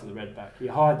 prior to the Redback. You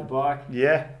hired the bike.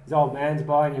 Yeah. His old man's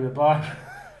buying him a bike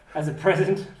as a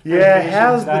present. Yeah,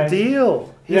 how's the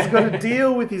deal? He's got a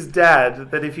deal with his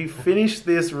dad that if you finish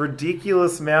this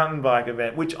ridiculous mountain bike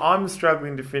event, which I'm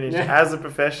struggling to finish as a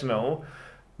professional,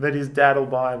 that his dad will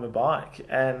buy him a bike.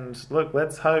 And look,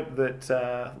 let's hope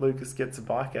that Lucas gets a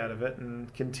bike out of it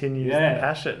and continues the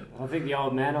passion. I think the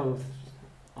old man will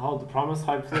hold the promise,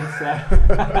 hopefully.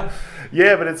 So.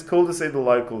 Yeah, but it's cool to see the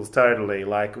locals, totally.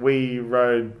 Like, we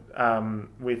rode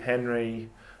with Henry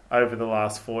over the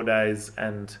last 4 days,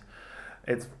 and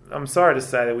I'm sorry to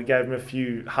say that we gave him a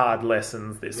few hard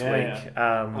lessons this week.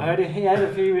 I heard he had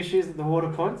a few issues at the water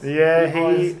points. Yeah,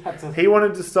 he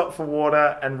wanted to stop for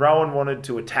water, and Rowan wanted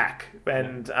to attack.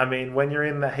 And I mean, when you're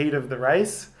in the heat of the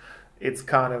race, it's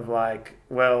kind of like,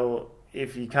 well,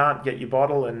 if you can't get your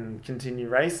bottle and continue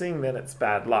racing, then it's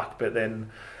bad luck. But then,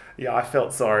 I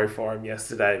felt sorry for him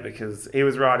yesterday because he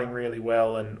was riding really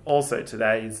well, and also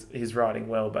today he's riding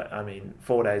well. But I mean,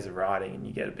 4 days of riding and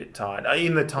you get a bit tired.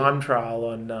 In the time trial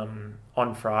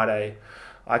on Friday,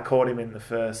 I caught him in the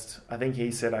first. I think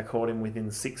he said I caught him within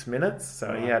 6 minutes,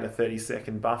 so he had a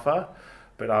 30-second buffer.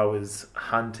 But I was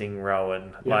hunting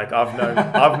Rowan. Yeah. Like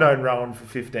I've known Rowan for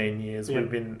 15 years. Yeah.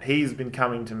 He's been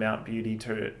coming to Mount Beauty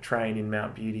to train in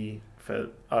Mount Beauty for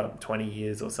 20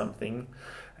 years or something.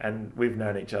 And we've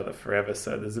known each other forever,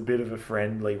 so there's a bit of a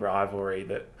friendly rivalry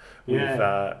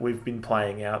that we've been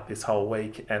playing out this whole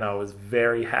week. And I was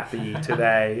very happy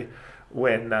today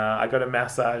when I got a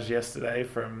massage yesterday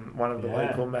from one of the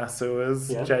local masseurs.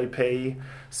 JP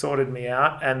sorted me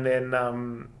out, and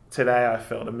then today I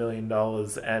felt $1 million.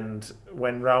 And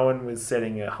when Rowan was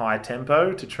setting a high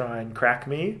tempo to try and crack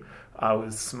me, I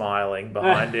was smiling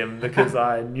behind him because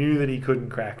I knew that he couldn't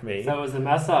crack me. So it was the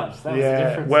massage. That was the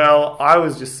difference. Well, I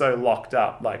was just so locked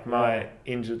up. Like my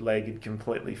injured leg had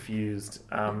completely fused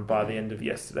by the end of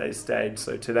yesterday's stage.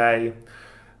 So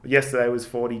yesterday was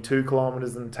 42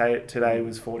 kilometres and today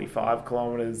was 45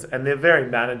 kilometres. And they're very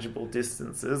manageable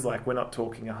distances. Like we're not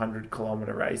talking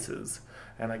 100-kilometre races.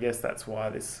 And I guess that's why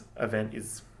this event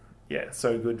is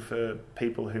so good for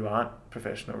people who aren't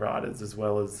professional riders as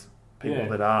well as people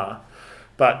that are.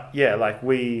 But like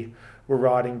we were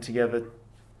riding together,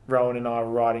 Rowan and I were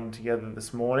riding together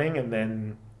this morning, and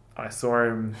then I saw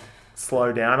him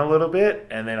slow down a little bit,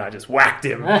 and then I just whacked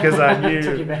him because I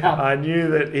knew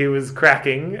that he was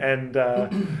cracking. And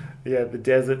the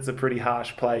desert's a pretty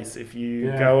harsh place. If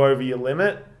you go over your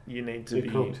limit, you need to be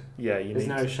cooked. There's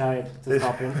no shade to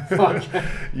stop him.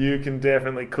 You can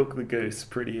definitely cook the goose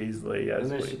pretty easily.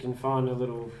 Unless you can find a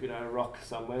little, rock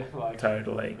somewhere.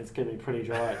 Totally. It's going to be pretty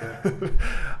dry.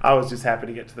 I was just happy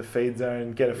to get to the feed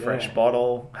zone, get a fresh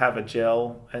bottle, have a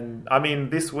gel. And I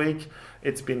mean, this week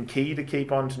it's been key to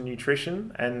keep on to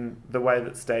nutrition, and the way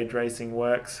that stage racing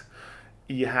works,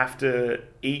 you have to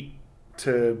eat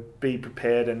to be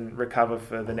prepared and recover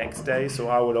for the next day. So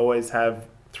I would always have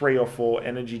 3 or 4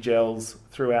 energy gels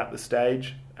throughout the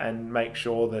stage and make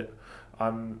sure that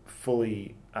I'm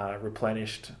fully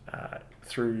replenished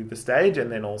through the stage,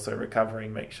 and then also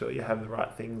recovering, make sure you have the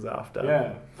right things after.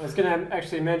 Yeah, I was going to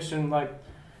actually mention,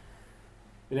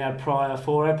 in our prior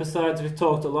 4 episodes, we've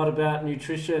talked a lot about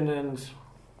nutrition and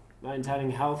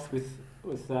maintaining health with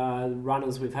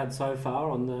runners we've had so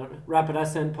far on the Rapid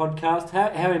Ascent podcast.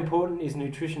 How important is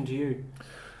nutrition to you?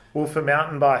 Well, for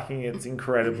mountain biking, it's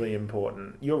incredibly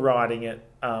important. You're riding it,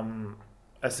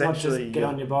 essentially... Not just get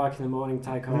on your bike in the morning,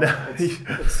 take off. No,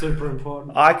 it's super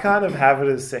important. I kind of have it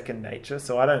as second nature,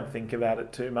 so I don't think about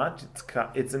it too much.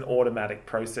 It's an automatic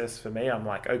process for me. I'm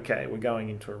like, okay, we're going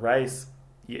into a race.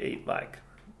 You eat,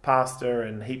 pasta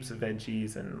and heaps of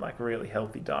veggies and, really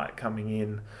healthy diet coming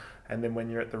in. And then when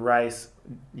you're at the race,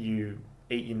 you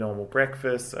eat your normal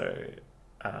breakfast, so...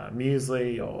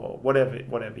 muesli or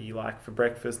whatever you like for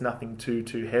breakfast, nothing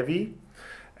too heavy.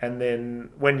 And then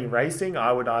when you're racing,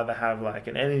 I would either have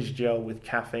an energy gel with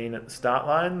caffeine at the start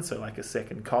line, so a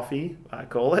second coffee, I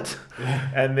call it.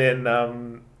 And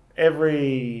then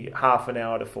every half an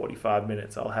hour to 45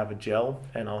 minutes I'll have a gel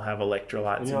and I'll have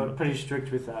electrolytes. And you're pretty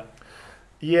strict with that.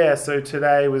 Yeah, so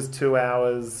today was 2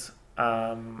 hours.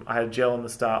 I had gel on the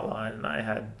start line and I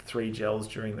had 3 gels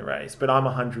during the race, but I'm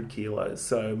 100 kilos,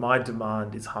 so my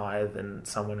demand is higher than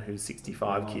someone who's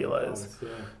 65 kilos. Yeah.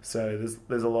 So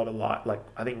there's a lot of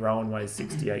I think Rowan weighs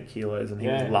 68 kilos and he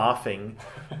was laughing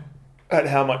at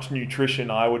how much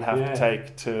nutrition I would have to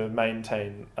take to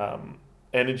maintain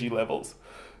energy levels.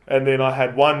 And then I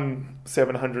had one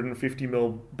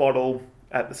 750ml bottle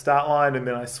at the start line, and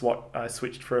then I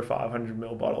switched for a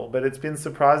 500ml bottle. But it's been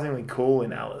surprisingly cool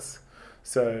in Alice.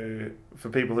 So for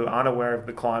people who aren't aware of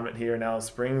the climate here in Alice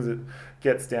Springs, it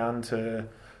gets down to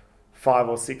 5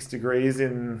 or 6 degrees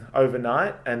in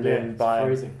overnight, and then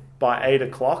by 8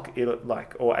 o'clock,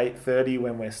 or 8:30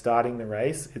 when we're starting the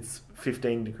race, it's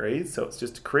 15 degrees. So it's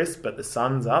just crisp, but the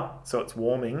sun's up, so it's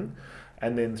warming.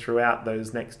 And then throughout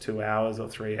those next 2 hours or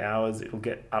 3 hours, it'll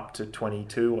get up to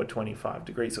 22 or 25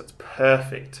 degrees. So it's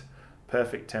perfect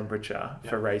temperature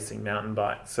for racing mountain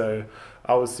bike. So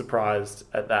I was surprised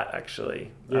at that,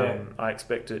 actually. Yeah. I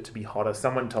expected it to be hotter.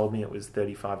 Someone told me it was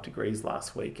 35 degrees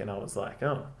last week, and I was like,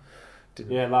 oh.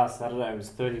 Yeah, last Saturday it was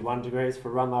 31 degrees for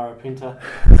Run Lara Pinta.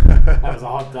 That was a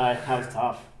hot day. That was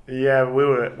tough. Yeah,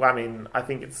 I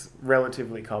think it's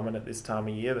relatively common at this time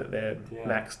of year that their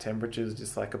max temperature is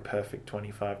just a perfect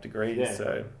 25 degrees. Yeah.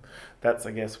 So that's,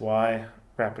 I guess, why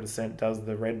Rapid Ascent does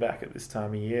the Redback at this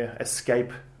time of year.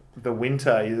 Escape the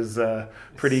winter is a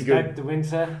pretty good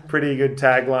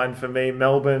tagline for me.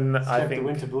 Melbourne, I think. The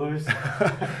winter blues.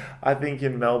 I think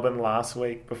in Melbourne last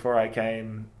week before I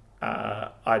came,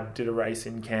 I did a race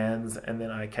in Cairns, and then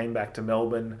I came back to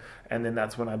Melbourne, and then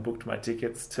that's when I booked my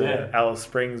tickets to Alice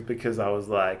Springs, because I was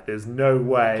like, there's no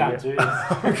way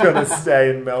I'm going to stay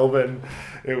in Melbourne.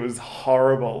 It was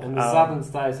horrible. And the southern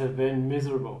states have been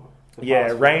miserable.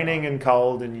 Raining and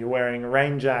cold, and you're wearing a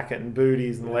rain jacket and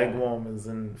booties and leg warmers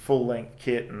and full-length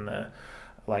kit and a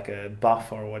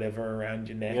buff or whatever around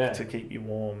your neck to keep you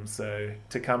warm. So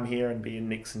to come here and be in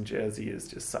Nixon jersey is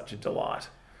just such a delight.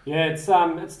 Yeah, it's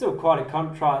still quite a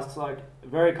contrast.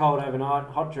 Very cold overnight,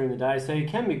 hot during the day. So you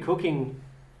can be cooking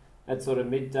at sort of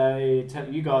midday.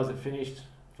 You guys have finished.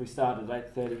 If we started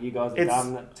at 8:30, you guys are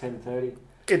done at 10:30.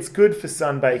 It's good for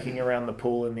sunbaking around the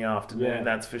pool in the afternoon,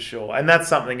 that's for sure. And that's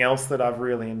something else that I've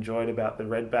really enjoyed about the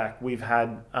Redback. We've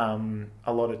had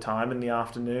a lot of time in the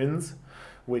afternoons,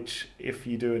 which if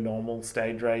you do a normal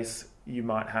stage race, you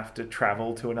might have to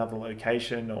travel to another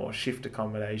location or shift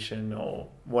accommodation or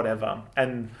whatever.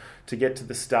 And to get to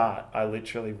the start, I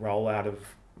literally roll out of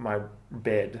my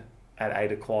bed at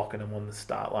 8 o'clock and I'm on the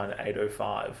start line at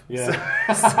 8:05.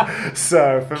 Yeah.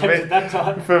 So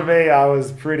for me, I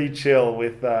was pretty chill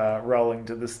with rolling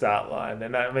to the start line.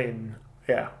 And I mean,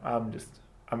 I'm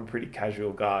a pretty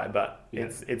casual guy, but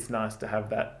it's nice to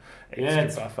have that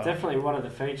extra buffer. Definitely one of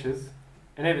the features.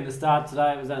 And even the start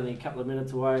today, it was only a couple of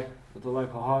minutes away at the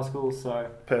local high school, so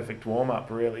perfect warm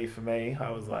up really for me. I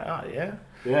was like,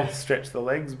 stretch the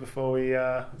legs before we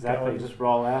exactly just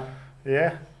roll out.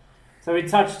 Yeah. So we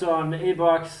touched on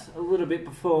e-bikes a little bit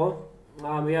before.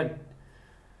 We had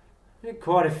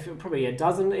quite a few, probably a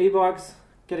dozen e-bikes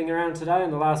getting around today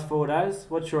in the last 4 days.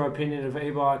 What's your opinion of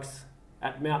e-bikes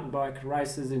at mountain bike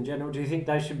races in general? Do you think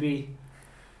they should be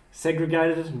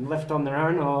segregated and left on their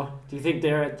own, or do you think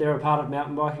they're a part of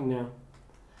mountain biking now?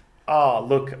 Oh,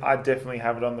 look, I definitely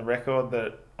have it on the record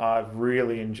that I've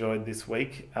really enjoyed this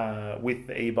week with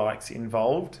the e-bikes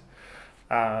involved.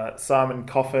 Simon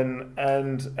Coffin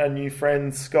and a new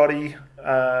friend, Scotty.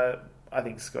 I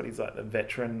think Scotty's like the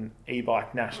veteran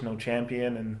e-bike national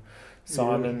champion, and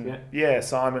Simon,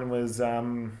 Simon was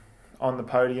on the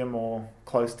podium or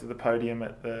close to the podium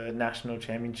at the national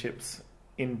championships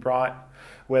in Bright,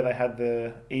 where they had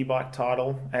the e-bike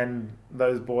title. And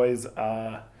those boys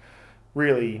are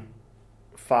really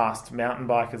fast mountain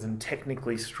bikers and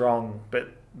technically strong, but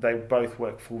they both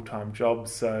work full-time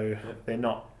jobs, so they're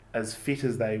not as fit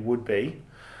as they would be.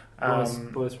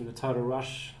 Boys from the Total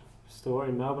Rush store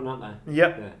in Melbourne, aren't they?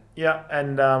 Yep. Yeah.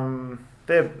 And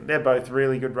they're both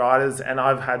really good riders, and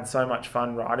I've had so much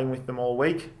fun riding with them all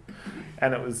week.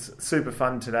 And it was super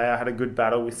fun today. I had a good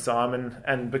battle with Simon,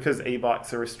 and because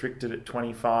e-bikes are restricted at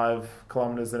 25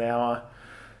 kilometres an hour,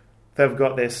 they've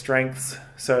got their strengths.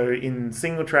 So in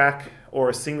single track or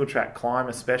a single track climb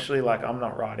especially, like I'm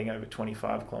not riding over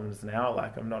 25 kilometres an hour,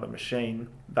 like I'm not a machine,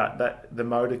 but that the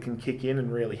motor can kick in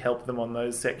and really help them on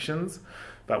those sections.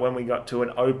 But when we got to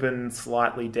an open,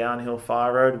 slightly downhill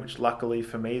fire road, which luckily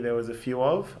for me there was a few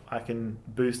of, I can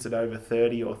boost it over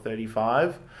 30 or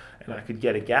 35 and I could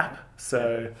get a gap.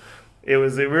 So it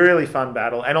was a really fun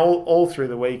battle. And all through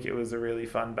the week it was a really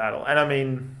fun battle. And I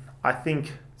mean, I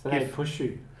think... So they push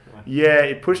you? Yeah,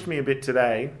 it pushed me a bit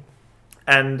today.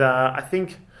 And I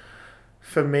think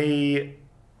for me,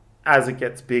 as it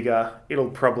gets bigger, it'll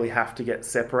probably have to get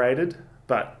separated.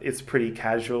 But it's pretty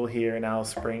casual here in Alice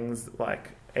Springs,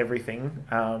 like everything.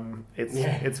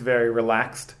 It's very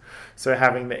relaxed. So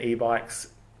having the e-bikes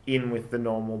in with the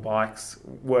normal bikes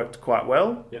worked quite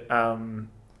well. Yep.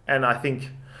 And I think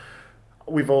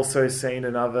we've also seen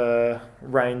another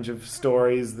range of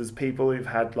stories. There's people who've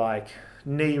had like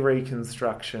knee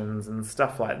reconstructions and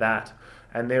stuff like that,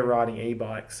 and they're riding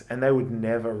e-bikes, and they would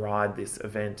never ride this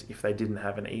event if they didn't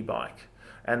have an e-bike,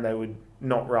 and they would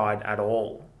not ride at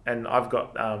all. And I've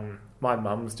got my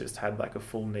mum's just had like a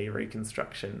full knee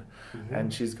reconstruction,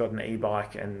 and she's got an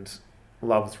e-bike and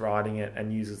loves riding it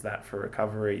and uses that for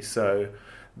recovery. So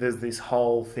there's this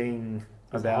whole thing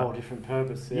about a whole different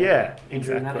purpose. Yeah,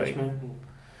 injury exactly. management.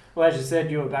 Well, as you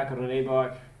said, you were back on an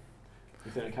e-bike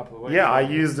within a couple of weeks. Yeah, I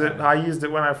used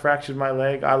it when I fractured my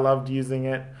leg. I loved using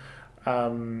it.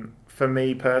 For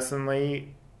me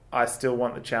personally, I still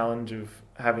want the challenge of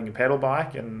having a pedal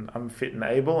bike, and I'm fit and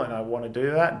able and I want to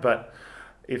do that. But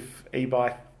if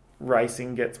e-bike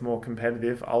racing gets more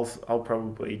competitive, I'll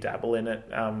probably dabble in it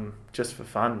just for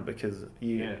fun, because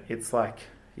it's like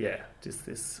just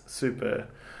this super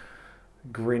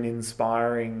grin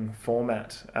inspiring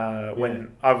format.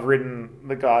 When I've ridden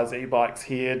the guys' e-bikes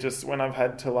here, just when I've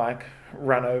had to like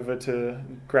run over to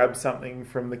grab something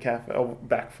from the cafe or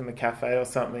back from the cafe or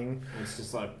something, it's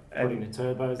just like putting the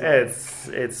turbos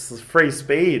on. It's free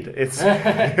speed. It's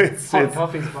hot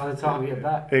coffees by the time you get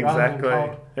back.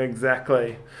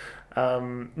 Exactly.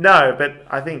 No, but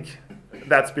I think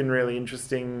that's been really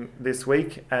interesting this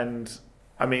week. And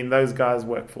I mean, those guys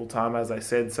work full time, as I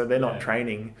said, so they're not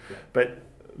training, but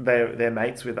they're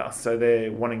mates with us, so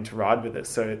they're wanting to ride with us.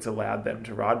 So it's allowed them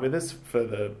to ride with us for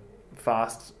the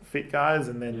fast, fit guys,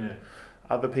 and then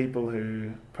other people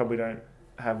who probably don't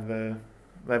have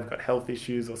they've got health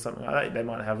issues or something like that. They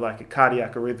might have like a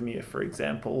cardiac arrhythmia, for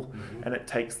example, and it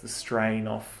takes the strain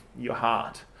off your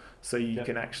heart, so you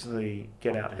can actually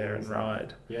get out there and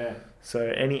ride. Yeah. So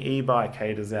any e-bike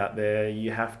haters out there,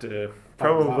 you have to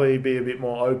probably be a bit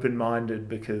more open-minded,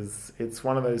 because it's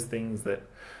one of those things that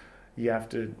you have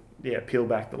to peel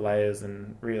back the layers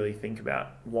and really think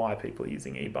about why people are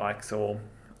using e-bikes, or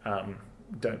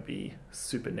don't be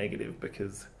super negative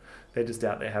because they're just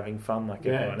out there having fun like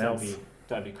everyone else.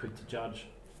 Don't be quick to judge.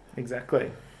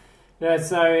 Exactly. Yeah,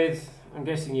 so I'm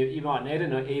guessing you might need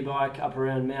an e-bike up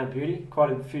around Mount Beauty,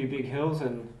 quite a few big hills,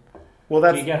 and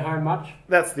do you get home much?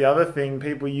 That's the other thing.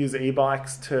 People use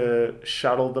e-bikes to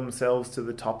shuttle themselves to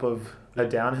the top of a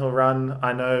downhill run.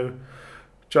 I know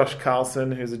Josh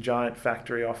Carlson, who's a Giant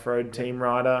Factory off-road team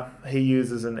rider, he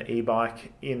uses an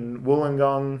e-bike in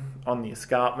Wollongong on the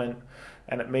escarpment,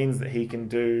 and it means that he can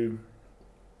do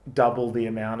double the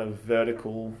amount of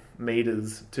vertical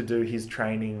meters to do his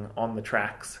training on the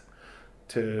tracks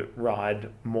to ride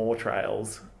more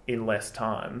trails in less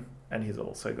time. And he's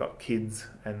also got kids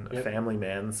and a family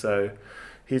man, so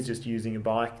he's just using a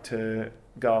bike to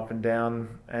go up and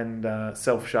down and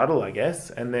self-shuttle, I guess.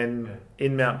 And then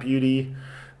in Mount Beauty,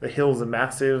 the hills are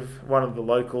massive. One of the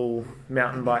local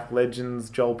mountain bike legends,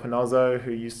 Joel Panozzo,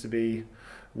 who used to be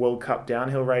World Cup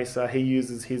downhill racer, he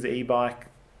uses his e-bike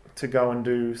to go and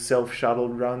do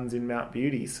self-shuttled runs in Mount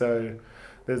Beauty. So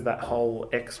there's that whole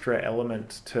extra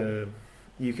element to,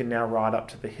 you can now ride up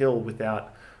to the hill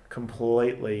without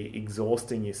completely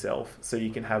exhausting yourself, so you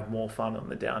can have more fun on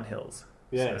the downhills.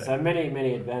 So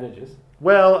many advantages.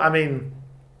 Well, I mean,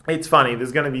 it's funny,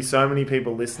 there's going to be so many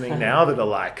people listening now that are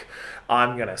like,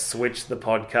 I'm going to switch the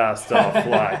podcast off.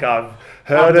 Like, I've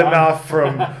heard enough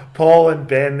from Paul and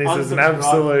Ben. This is an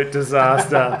absolute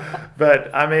disaster.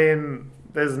 But, I mean,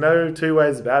 there's no two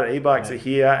ways about it. E-bikes are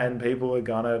here and people are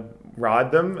going to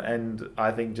ride them, and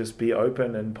I think just be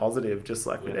open and positive, just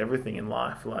like with everything in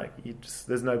life. Like,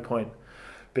 there's no point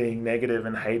being negative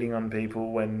and hating on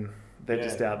people when they're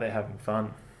just out there having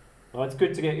fun. Well, it's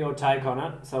good to get your take on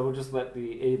it, so we'll just let the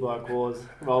e-bike wars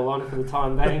roll on for the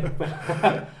time being.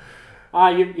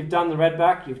 You've done the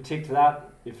Redback, you've ticked that,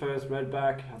 your first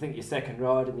Redback, I think your second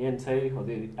ride in the NT, or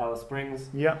the Alice Springs.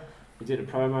 Yeah. You did a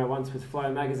promo once with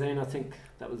Flow Magazine, I think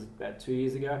that was about 2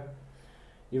 years ago.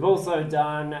 You've also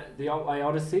done the Otway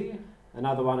Odyssey,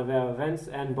 another one of our events,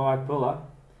 and Bike Buller.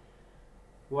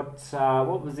 What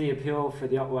was the appeal for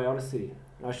the Otway Odyssey?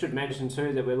 I should mention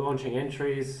too that we're launching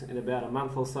entries in about a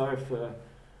month or so for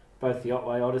both the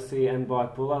Otway Odyssey and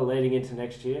Bike Buller leading into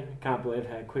next year. I can't believe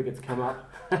how quick it's come up.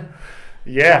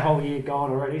 Yeah. The whole year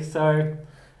gone already. So,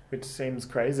 which seems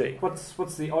crazy. What's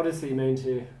the Odyssey mean to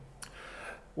you?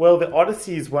 Well, the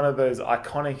Odyssey is one of those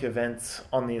iconic events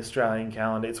on the Australian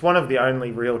calendar. It's one of the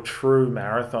only real true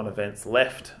marathon events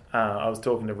left. I was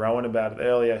talking to Rowan about it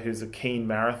earlier, who's a keen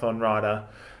marathon rider.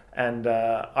 And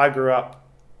I grew up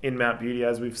in Mount Beauty,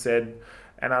 as we've said.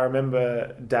 And I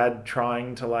remember Dad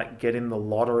trying to get in the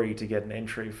lottery to get an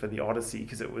entry for the Odyssey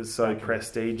because it was so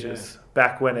prestigious. Yeah.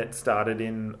 Back when it started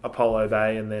in Apollo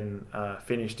Bay and then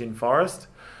finished in Forest.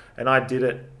 And I did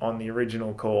it on the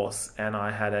original course, and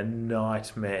I had a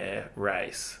nightmare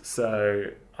race.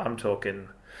 So I'm talking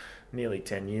nearly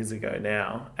 10 years ago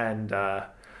now. And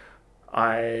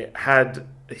I had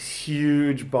a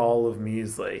huge bowl of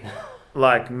muesli,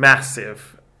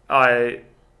 massive. I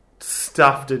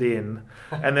stuffed it in,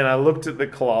 and then I looked at the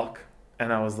clock,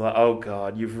 and I was like, oh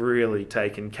God, you've really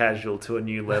taken casual to a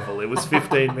new level. It was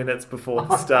 15 minutes before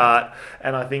the start,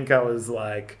 and I think I was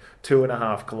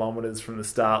 2.5 kilometres from the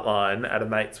start line at a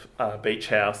mate's beach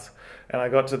house. And I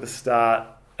got to the start,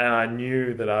 and I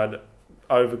knew that I'd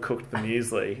overcooked the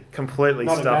muesli, completely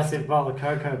Not stuffed. Not a massive bowl of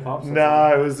Cocoa Pops?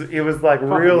 No, it was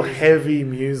real heavy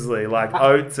muesli,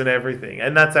 oats and everything.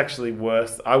 And that's actually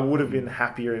worse. I would have been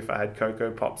happier if I had Cocoa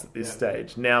Pops at this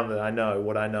stage, now that I know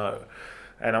what I know.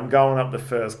 And I'm going up the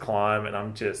first climb, and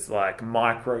I'm just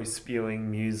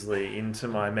micro-spewing muesli into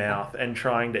my mouth and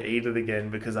trying to eat it again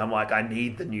because I'm I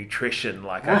need the nutrition.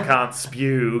 I can't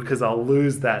spew because I'll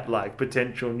lose that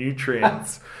potential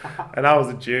nutrients. And I was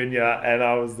a junior, and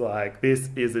I was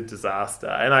this is a disaster.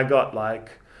 And I got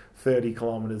 30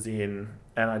 kilometers in,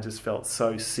 and I just felt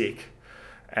so sick.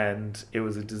 And it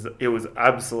was an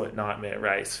absolute nightmare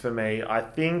race for me.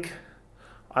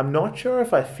 I'm not sure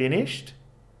if I finished,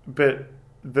 but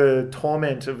the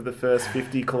torment of the first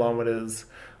 50 kilometres,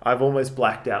 I've almost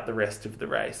blacked out the rest of the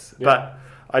race. Yeah. But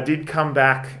I did come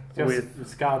back with...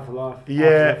 Scarred for life.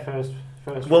 Yeah. First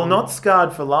well, run. Not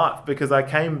scarred for life, because I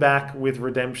came back with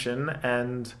redemption,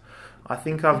 and I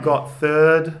think I've got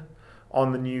third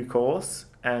on the new course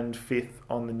and fifth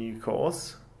on the new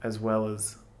course, as well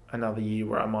as another year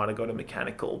where I might have got a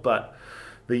mechanical. But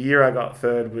the year I got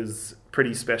third was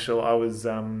pretty special. I was...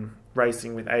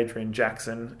 racing with Adrian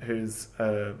Jackson, who's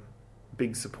a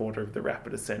big supporter of the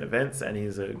Rapid Ascent events, and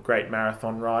he's a great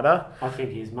marathon rider. I think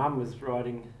his mum was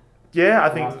riding. Yeah, I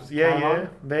think, Caroline.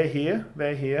 they're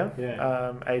here.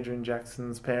 Yeah. Adrian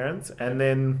Jackson's parents. And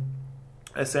then,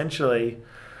 essentially,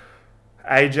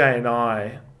 AJ and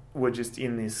I were just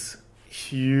in this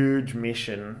huge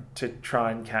mission to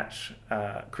try and catch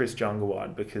Chris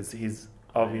Jungaward, because he's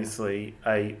obviously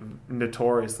a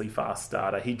notoriously fast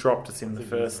starter. He dropped us in the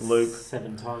first loop.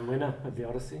 7-time winner of the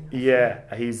Odyssey.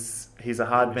 Yeah, he's a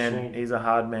hard man. Machine. He's a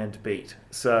hard man to beat.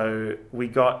 So we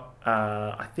got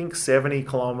I think 70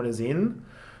 kilometers in,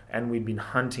 and we'd been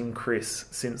hunting Chris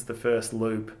since the first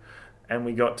loop, and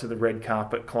we got to the red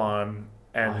carpet climb,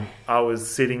 and I was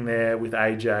sitting there with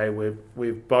AJ.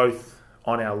 We're both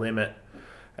on our limit,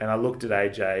 and I looked at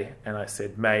AJ and I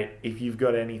said, "Mate, if you've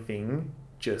got anything,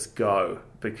 just go,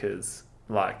 because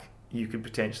like you could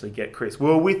potentially get Chris." We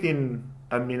were within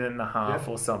a minute and a half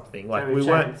or something. Like we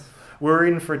were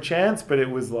in for a chance, but it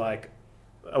was like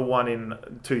a 1 in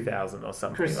 2,000 or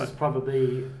something. Chris is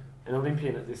probably an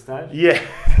Olympian at this stage. Yeah.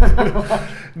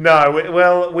 No,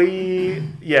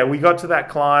 we got to that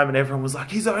climb and everyone was like,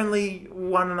 he's only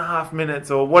 1.5 minutes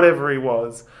or whatever he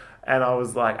was. And I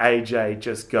was like, AJ,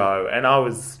 just go. And I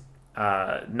was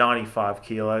 95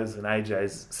 kilos and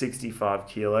AJ's 65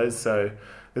 kilos. So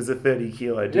there's a 30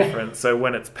 kilo difference. So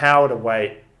when it's power to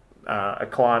weight, a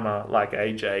climber like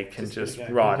AJ can just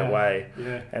ride away.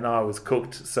 Yeah. And I was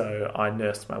cooked, so I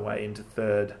nursed my way into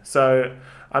third. So,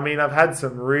 I mean, I've had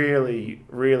some really,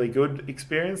 really good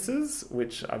experiences,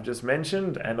 which I've just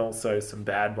mentioned, and also some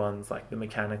bad ones like the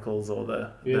mechanicals or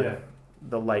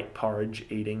the late porridge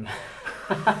eating.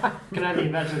 Can only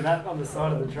imagine that on the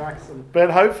side of the tracks.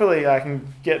 But hopefully I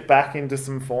can get back into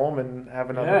some form and have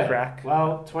another crack.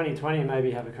 Well, 2020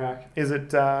 maybe have a crack. Is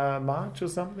it March or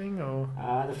something? Or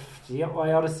the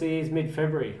Otway Odyssey is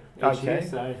mid-February each year,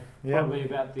 so probably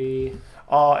about the...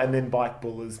 Oh, and then Bike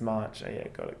Buller's March. Oh, yeah,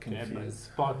 got it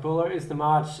confused. Yeah, Bike Buller is the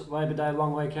March Labor Day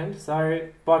long weekend. So,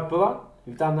 Bike Buller,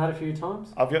 you've done that a few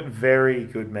times. I've got very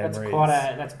good memories.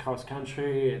 That's cross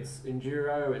country, it's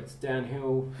enduro, it's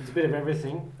downhill, it's a bit of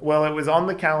everything. Well, it was on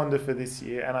the calendar for this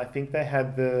year, and I think they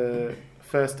had the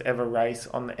first ever race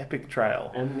on the Epic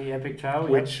Trail. And the Epic Trail,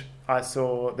 which I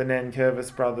saw the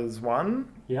Nankervis brothers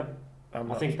won. Yep.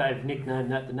 I think they've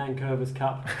nicknamed that the Nankervis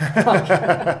Cup.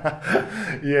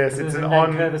 Yes, it's an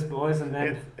Nankervis boys, and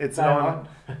then it's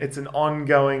an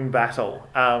ongoing battle.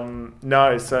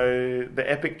 So the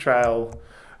Epic Trail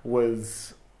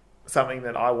was something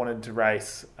that I wanted to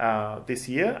race this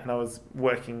year, and I was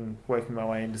working my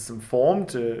way into some form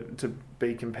to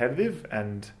be competitive.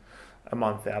 And a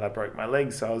month out, I broke my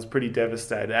leg, so I was pretty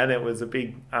devastated. And it was a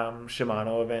big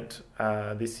Shimano event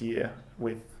this year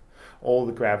with all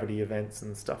the gravity events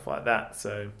and stuff like that.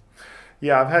 So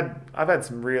yeah, I've had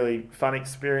some really fun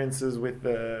experiences with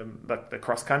the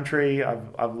cross country.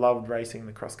 I've loved racing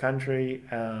the cross country.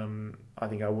 I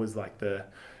think I was like the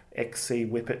XC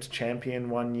Whippet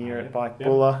champion one year at Bike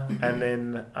Buller, and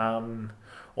then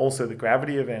also the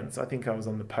gravity events. I think I was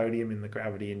on the podium in the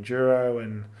gravity enduro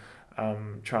and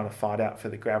trying to fight out for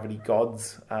the Gravity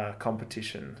Gods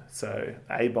competition. So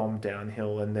A-bomb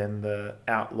downhill, and then the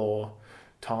outlaw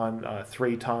time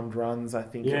 3 timed runs, I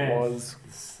think it was.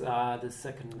 The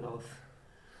second of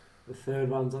the third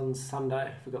one's on Sunday.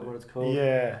 I forgot what it's called.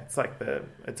 Yeah, it's like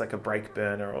a brake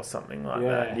burner or something like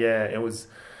that. Yeah, it was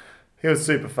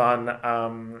super fun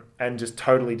and just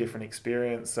totally different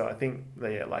experience. So I think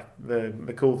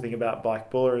the cool thing about Bike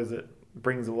Buller is it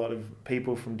brings a lot of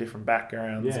people from different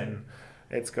backgrounds, and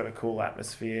it's got a cool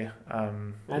atmosphere.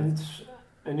 And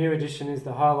a new addition is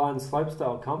the Highline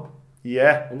Slopestyle Comp.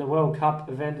 Yeah. And the World Cup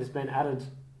event has been added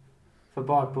for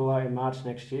Bike Buller in March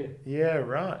next year. Yeah,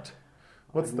 right.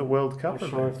 What's the World Cup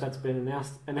event? I'm not sure if that's been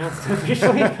announced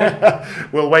officially.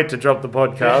 We'll wait to drop the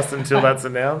podcast until that's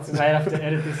announced. They have to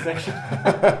edit this section.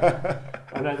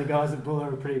 I know the guys at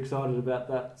Buller are pretty excited about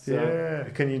that. So. Yeah.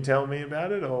 Can you tell me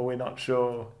about it, or we're not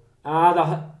sure?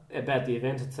 About the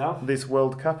event itself. This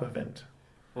World Cup event.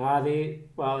 The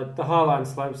Highline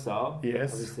Slopestyle.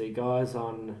 Yes. Obviously, guys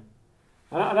on.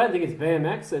 I don't think it's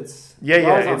BMX. It's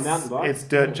guys on mountain bikes. It's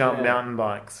dirt jump mountain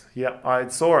bikes. Yep, I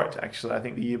saw it actually. I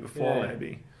think the year before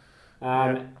maybe.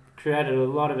 Created a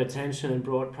lot of attention and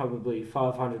brought probably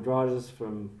 500 riders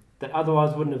that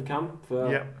otherwise wouldn't have come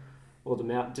for all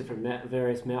the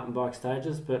various mountain bike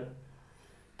stages. But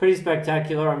pretty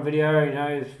spectacular on video. You know,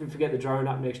 if we get the drone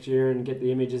up next year and get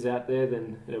the images out there,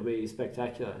 then it'll be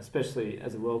spectacular, especially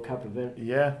as a World Cup event.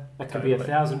 Yeah, that could be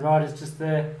 1,000 riders just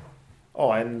there.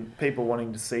 Oh, and people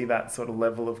wanting to see that sort of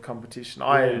level of competition.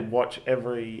 I watch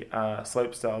every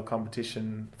slopestyle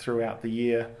competition throughout the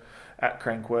year, at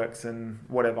Crankworks and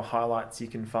whatever highlights you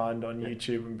can find on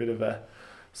YouTube. I'm a bit of a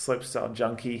slopestyle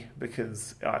junkie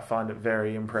because I find it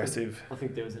very impressive. I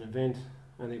think there was an event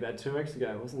only about 2 weeks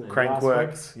ago, wasn't there?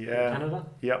 Crankworks, in Canada.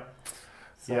 Yep.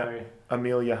 So yep.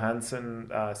 Amelia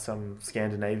Hansen, some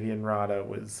Scandinavian rider,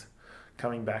 was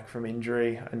coming back from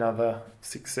injury. Another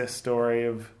success story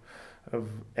of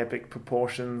epic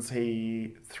proportions.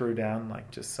 He threw down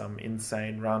like just some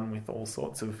insane run with all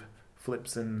sorts of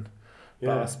flips and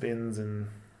bar spins and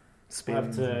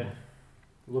spins. I have to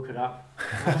look it up.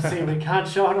 Obviously, we can't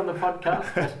show it on the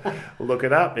podcast. Look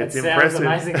it up. It's impressive.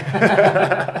 Sounds amazing.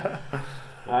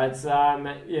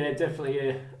 It's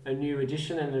definitely a new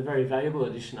addition and a very valuable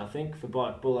addition, I think, for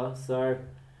Bike Buller. So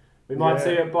we might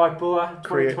see you at Bike Buller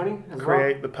 2020 as well.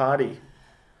 Create the party.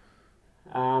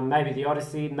 Maybe the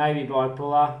Odyssey, maybe Bike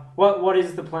Buller. What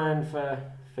is the plan for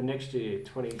next year,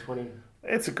 2020?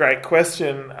 It's a great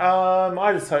question.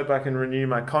 I just hope I can renew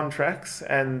my contracts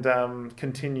and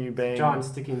continue being... Giant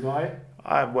sticking by you?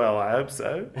 I hope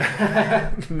so.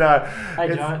 No.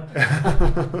 Hey, Giant.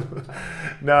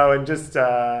 No, and just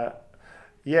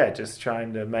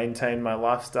trying to maintain my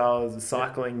lifestyle as a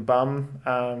cycling bum.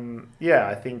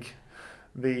 I think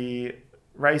the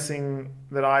racing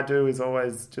that I do is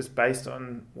always just based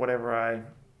on whatever I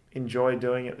enjoy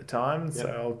doing at the time. Yep. So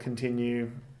I'll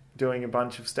continue doing a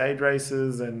bunch of stage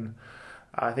races, and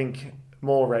I think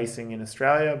more racing in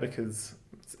Australia because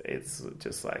it's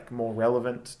just like more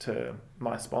relevant to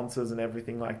my sponsors and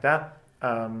everything like that.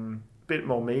 Bit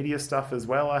more media stuff as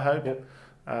well, I hope. Yep.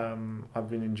 I've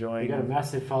been enjoying... You got a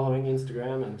massive following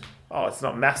Instagram and... Oh, it's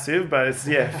not massive, but it's,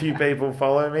 a few people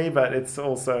follow me, but it's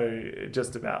also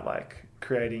just about like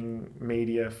creating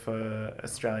media for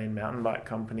Australian mountain bike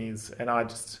companies, and I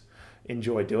just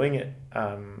enjoy doing it.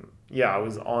 I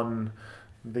was on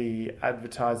the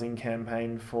advertising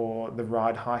campaign for the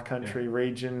Ride High Country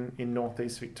region in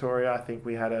northeast Victoria. I think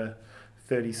we had a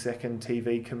 30-second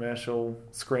TV commercial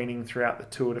screening throughout the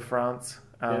Tour de France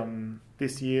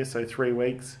this year, so 3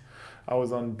 weeks. I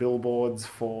was on billboards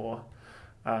for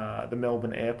the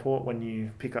Melbourne airport when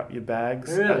you pick up your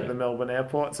bags at the Melbourne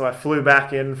airport. So I flew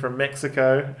back in from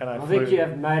Mexico, and I think you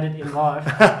have made it in life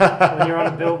when you're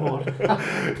on a billboard.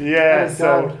 Yeah,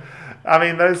 so I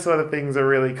mean, those sort of things are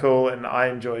really cool, and I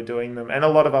enjoy doing them. And a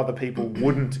lot of other people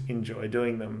wouldn't enjoy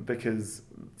doing them because,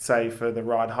 say, for the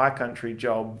Ride High Country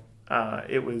job,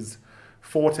 it was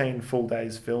 14 full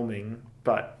days filming,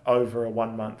 but over a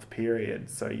 1 month period.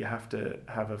 So you have to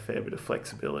have a fair bit of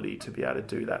flexibility to be able to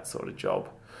do that sort of job.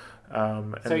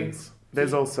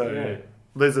 There's also...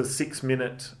 There's a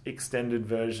 6-minute extended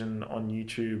version on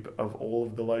YouTube of all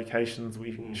of the locations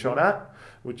we shot at,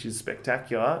 which is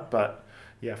spectacular, but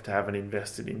you have to have an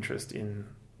invested interest in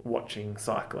watching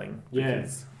cycling.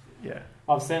 Because,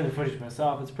 I've seen the footage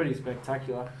myself. It's pretty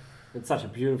spectacular. It's such a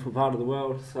beautiful part of the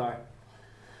world. So,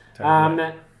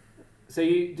 totally. So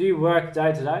do you work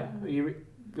day to day?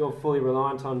 You're fully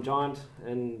reliant on Giant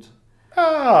and...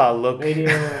 media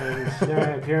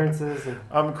and appearances.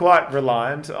 I'm quite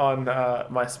reliant on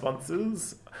my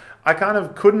sponsors. I kind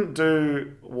of couldn't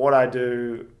do what I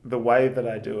do the way that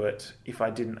I do it if I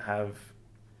didn't have,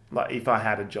 if I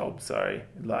had a job.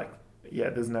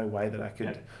 There's no way that I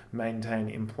could maintain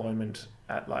employment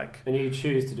at And you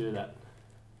choose to do that.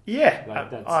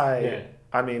 Yeah,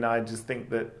 I mean, I just think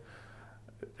that,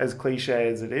 as cliche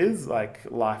as it is,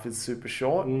 life is super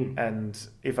short, and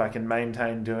if I can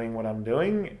maintain doing what I'm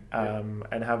doing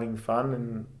and having fun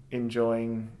and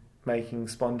enjoying making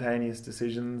spontaneous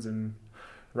decisions and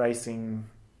racing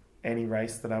any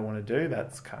race that I want to do,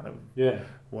 that's kind of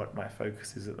what my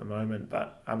focus is at the moment.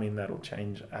 But I mean, that'll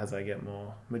change as I get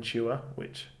more mature,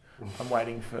 which I'm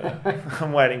waiting for.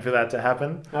 I'm waiting for that to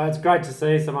happen. No, it's great to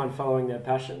see someone following their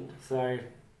passion. So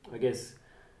I guess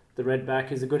the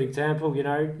Redback is a good example. You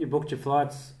know, you booked your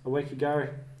flights a week ago,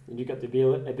 and you got the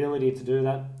ability to do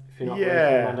that if you're not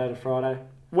working Monday to Friday.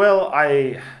 Well,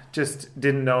 I just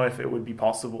didn't know if it would be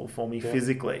possible for me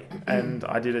physically, and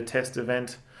I did a test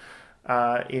event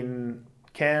in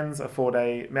Cairns, a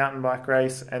 4-day mountain bike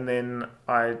race, and then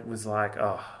I was like,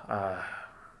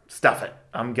 stuff it,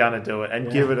 I'm gonna do it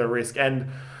and give it a risk. And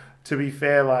to be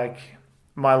fair,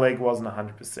 my leg wasn't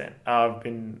 100%.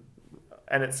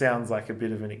 And it sounds like a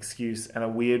bit of an excuse and a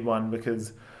weird one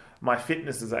because my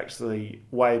fitness is actually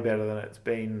way better than it's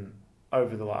been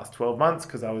over the last 12 months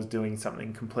because I was doing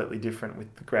something completely different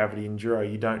with the Gravity Enduro.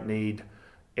 You don't need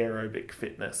aerobic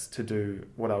fitness to do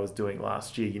what I was doing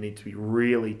last year. You need to be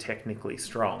really technically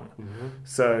strong. Mm-hmm.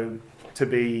 So to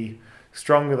be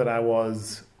stronger than I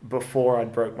was before I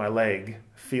broke my leg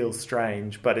feels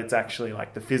strange, but it's actually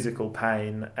like the physical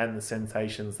pain and the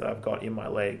sensations that I've got in my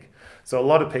leg. So a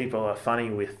lot of people are funny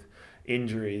with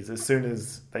injuries. As soon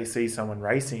as they see someone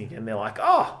racing again, they're like,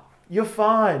 oh, you're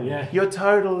fine. Yeah. You're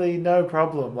totally no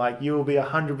problem. Like, you will be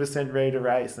 100% ready to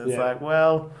race. And it's like,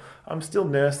 well, I'm still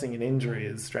nursing an injury,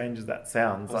 as strange as that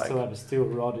sounds. I still have a steel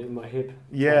rod in my hip.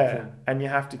 Yeah, and you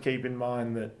have to keep in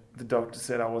mind that the doctor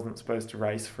said I wasn't supposed to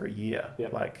race for a year.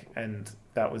 Yep. And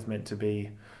that was meant to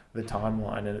be the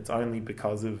timeline. And it's only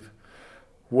because of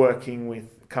working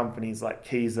with companies like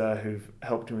Kiza, who've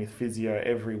helped me with physio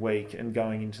every week and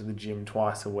going into the gym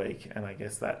twice a week. And I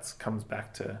guess that comes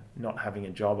back to not having a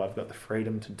job. I've got the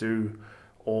freedom to do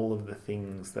all of the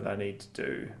things that I need to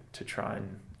do to try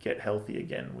and get healthy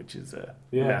again, which is a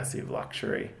massive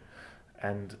luxury,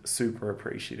 and super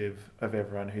appreciative of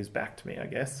everyone who's backed me, I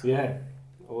guess. Yeah.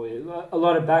 Well, a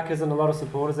lot of backers and a lot of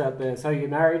supporters out there. So you're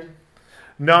married?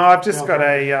 No, I've just got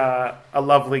a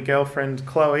lovely girlfriend,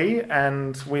 Chloe,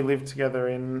 and we live together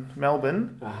in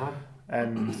Melbourne. Uh-huh.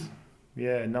 And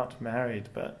yeah, not married,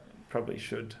 but probably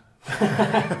should.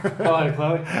 Hello,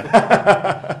 Chloe.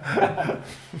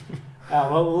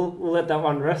 Well, we'll let that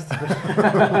one rest.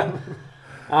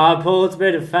 Paul, it's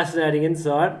been a fascinating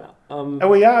insight. Are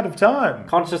we out of time?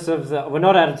 Conscious of we're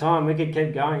not out of time. We could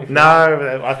keep going.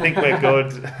 No, I think we're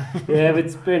good. Yeah,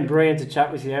 it's been brilliant to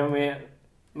chat with you. And we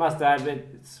must add that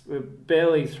we're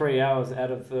barely 3 hours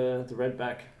out of the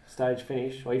Redback stage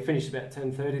finish. Well, you finished about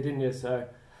 10:30, didn't you? So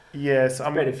yes,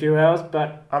 I'm a few hours,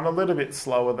 but I'm a little bit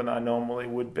slower than I normally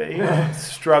would be. I'm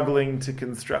struggling to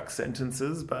construct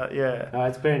sentences, but yeah.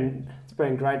 It's been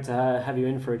great to have you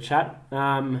in for a chat.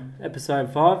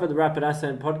 Episode 5 of the Rapid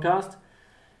Ascent podcast.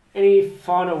 Any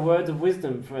final words of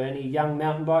wisdom for any young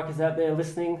mountain bikers out there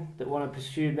listening that want to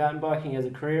pursue mountain biking as a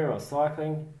career or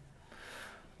cycling?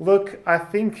 Look, I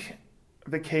think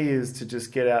the key is to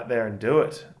just get out there and do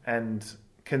it and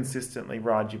consistently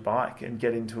ride your bike and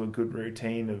get into a good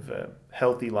routine of a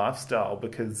healthy lifestyle,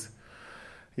 because,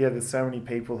 there's so many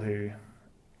people who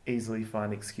easily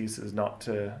find excuses not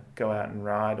to go out and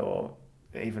ride or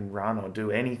even run or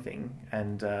do anything.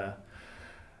 And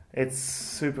it's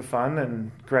super fun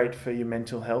and great for your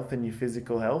mental health and your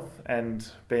physical health. And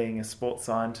being a sports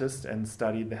scientist and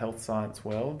studied the health science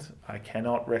world, I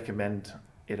cannot recommend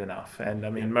it enough. And I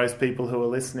mean, most people who are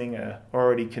listening are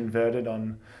already converted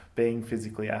on being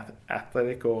physically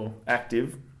athletic or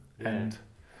active. And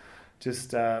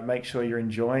just make sure you're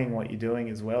enjoying what you're doing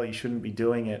as well. You shouldn't be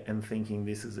doing it and thinking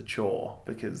this is a chore,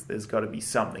 because there's got to be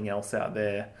something else out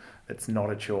there that's not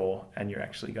a chore and you're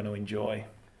actually going to enjoy.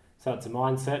 So it's a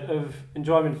mindset of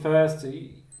enjoyment first.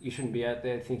 You shouldn't be out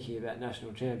there thinking about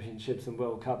national championships and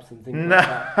World Cups and things like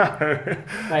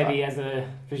that. Maybe as a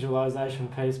visualisation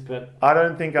piece, but I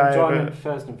don't think enjoyment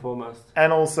first and foremost.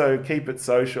 And also keep it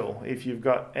social. If you've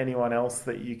got anyone else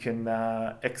that you can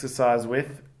exercise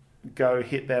with, go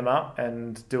hit them up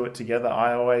and do it together.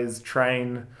 I always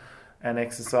train and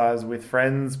exercise with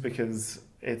friends because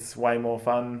it's way more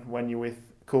fun when you're with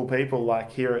cool people.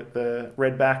 Like here at the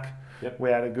Redback,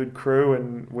 we had a good crew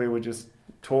and we were just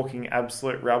talking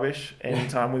absolute rubbish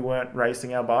anytime we weren't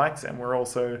racing our bikes, and we're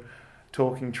also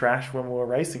talking trash when we were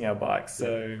racing our bikes.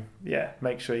 So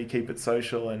make sure you keep it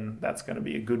social, and that's going to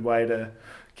be a good way to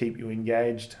keep you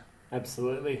engaged.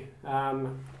 Absolutely.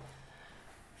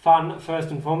 Fun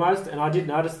first and foremost, and I did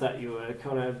notice that you were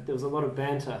there was a lot of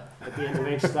banter at the end of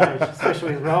each stage,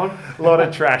 especially with Rowan. A lot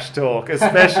of trash talk,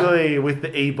 especially with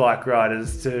the e-bike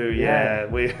riders too.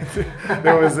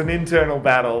 There was an internal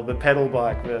battle, the pedal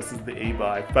bike versus the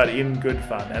e-bike, but in good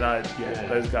fun. And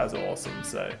those guys are awesome.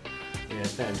 So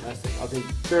fantastic. I think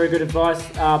very good advice,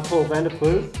 Paul van der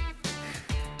Ploeg.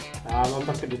 I'm not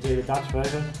going to do the Dutch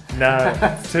version. No,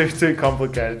 it's too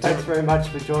complicated. Thanks very much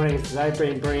for joining us today. It's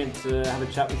been brilliant to have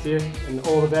a chat with you, and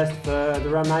all the best for the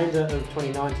remainder of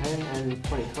 2019 and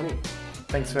 2020.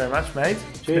 Thanks very much, mate.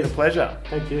 It's Cheers. been a pleasure.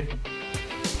 Thank you.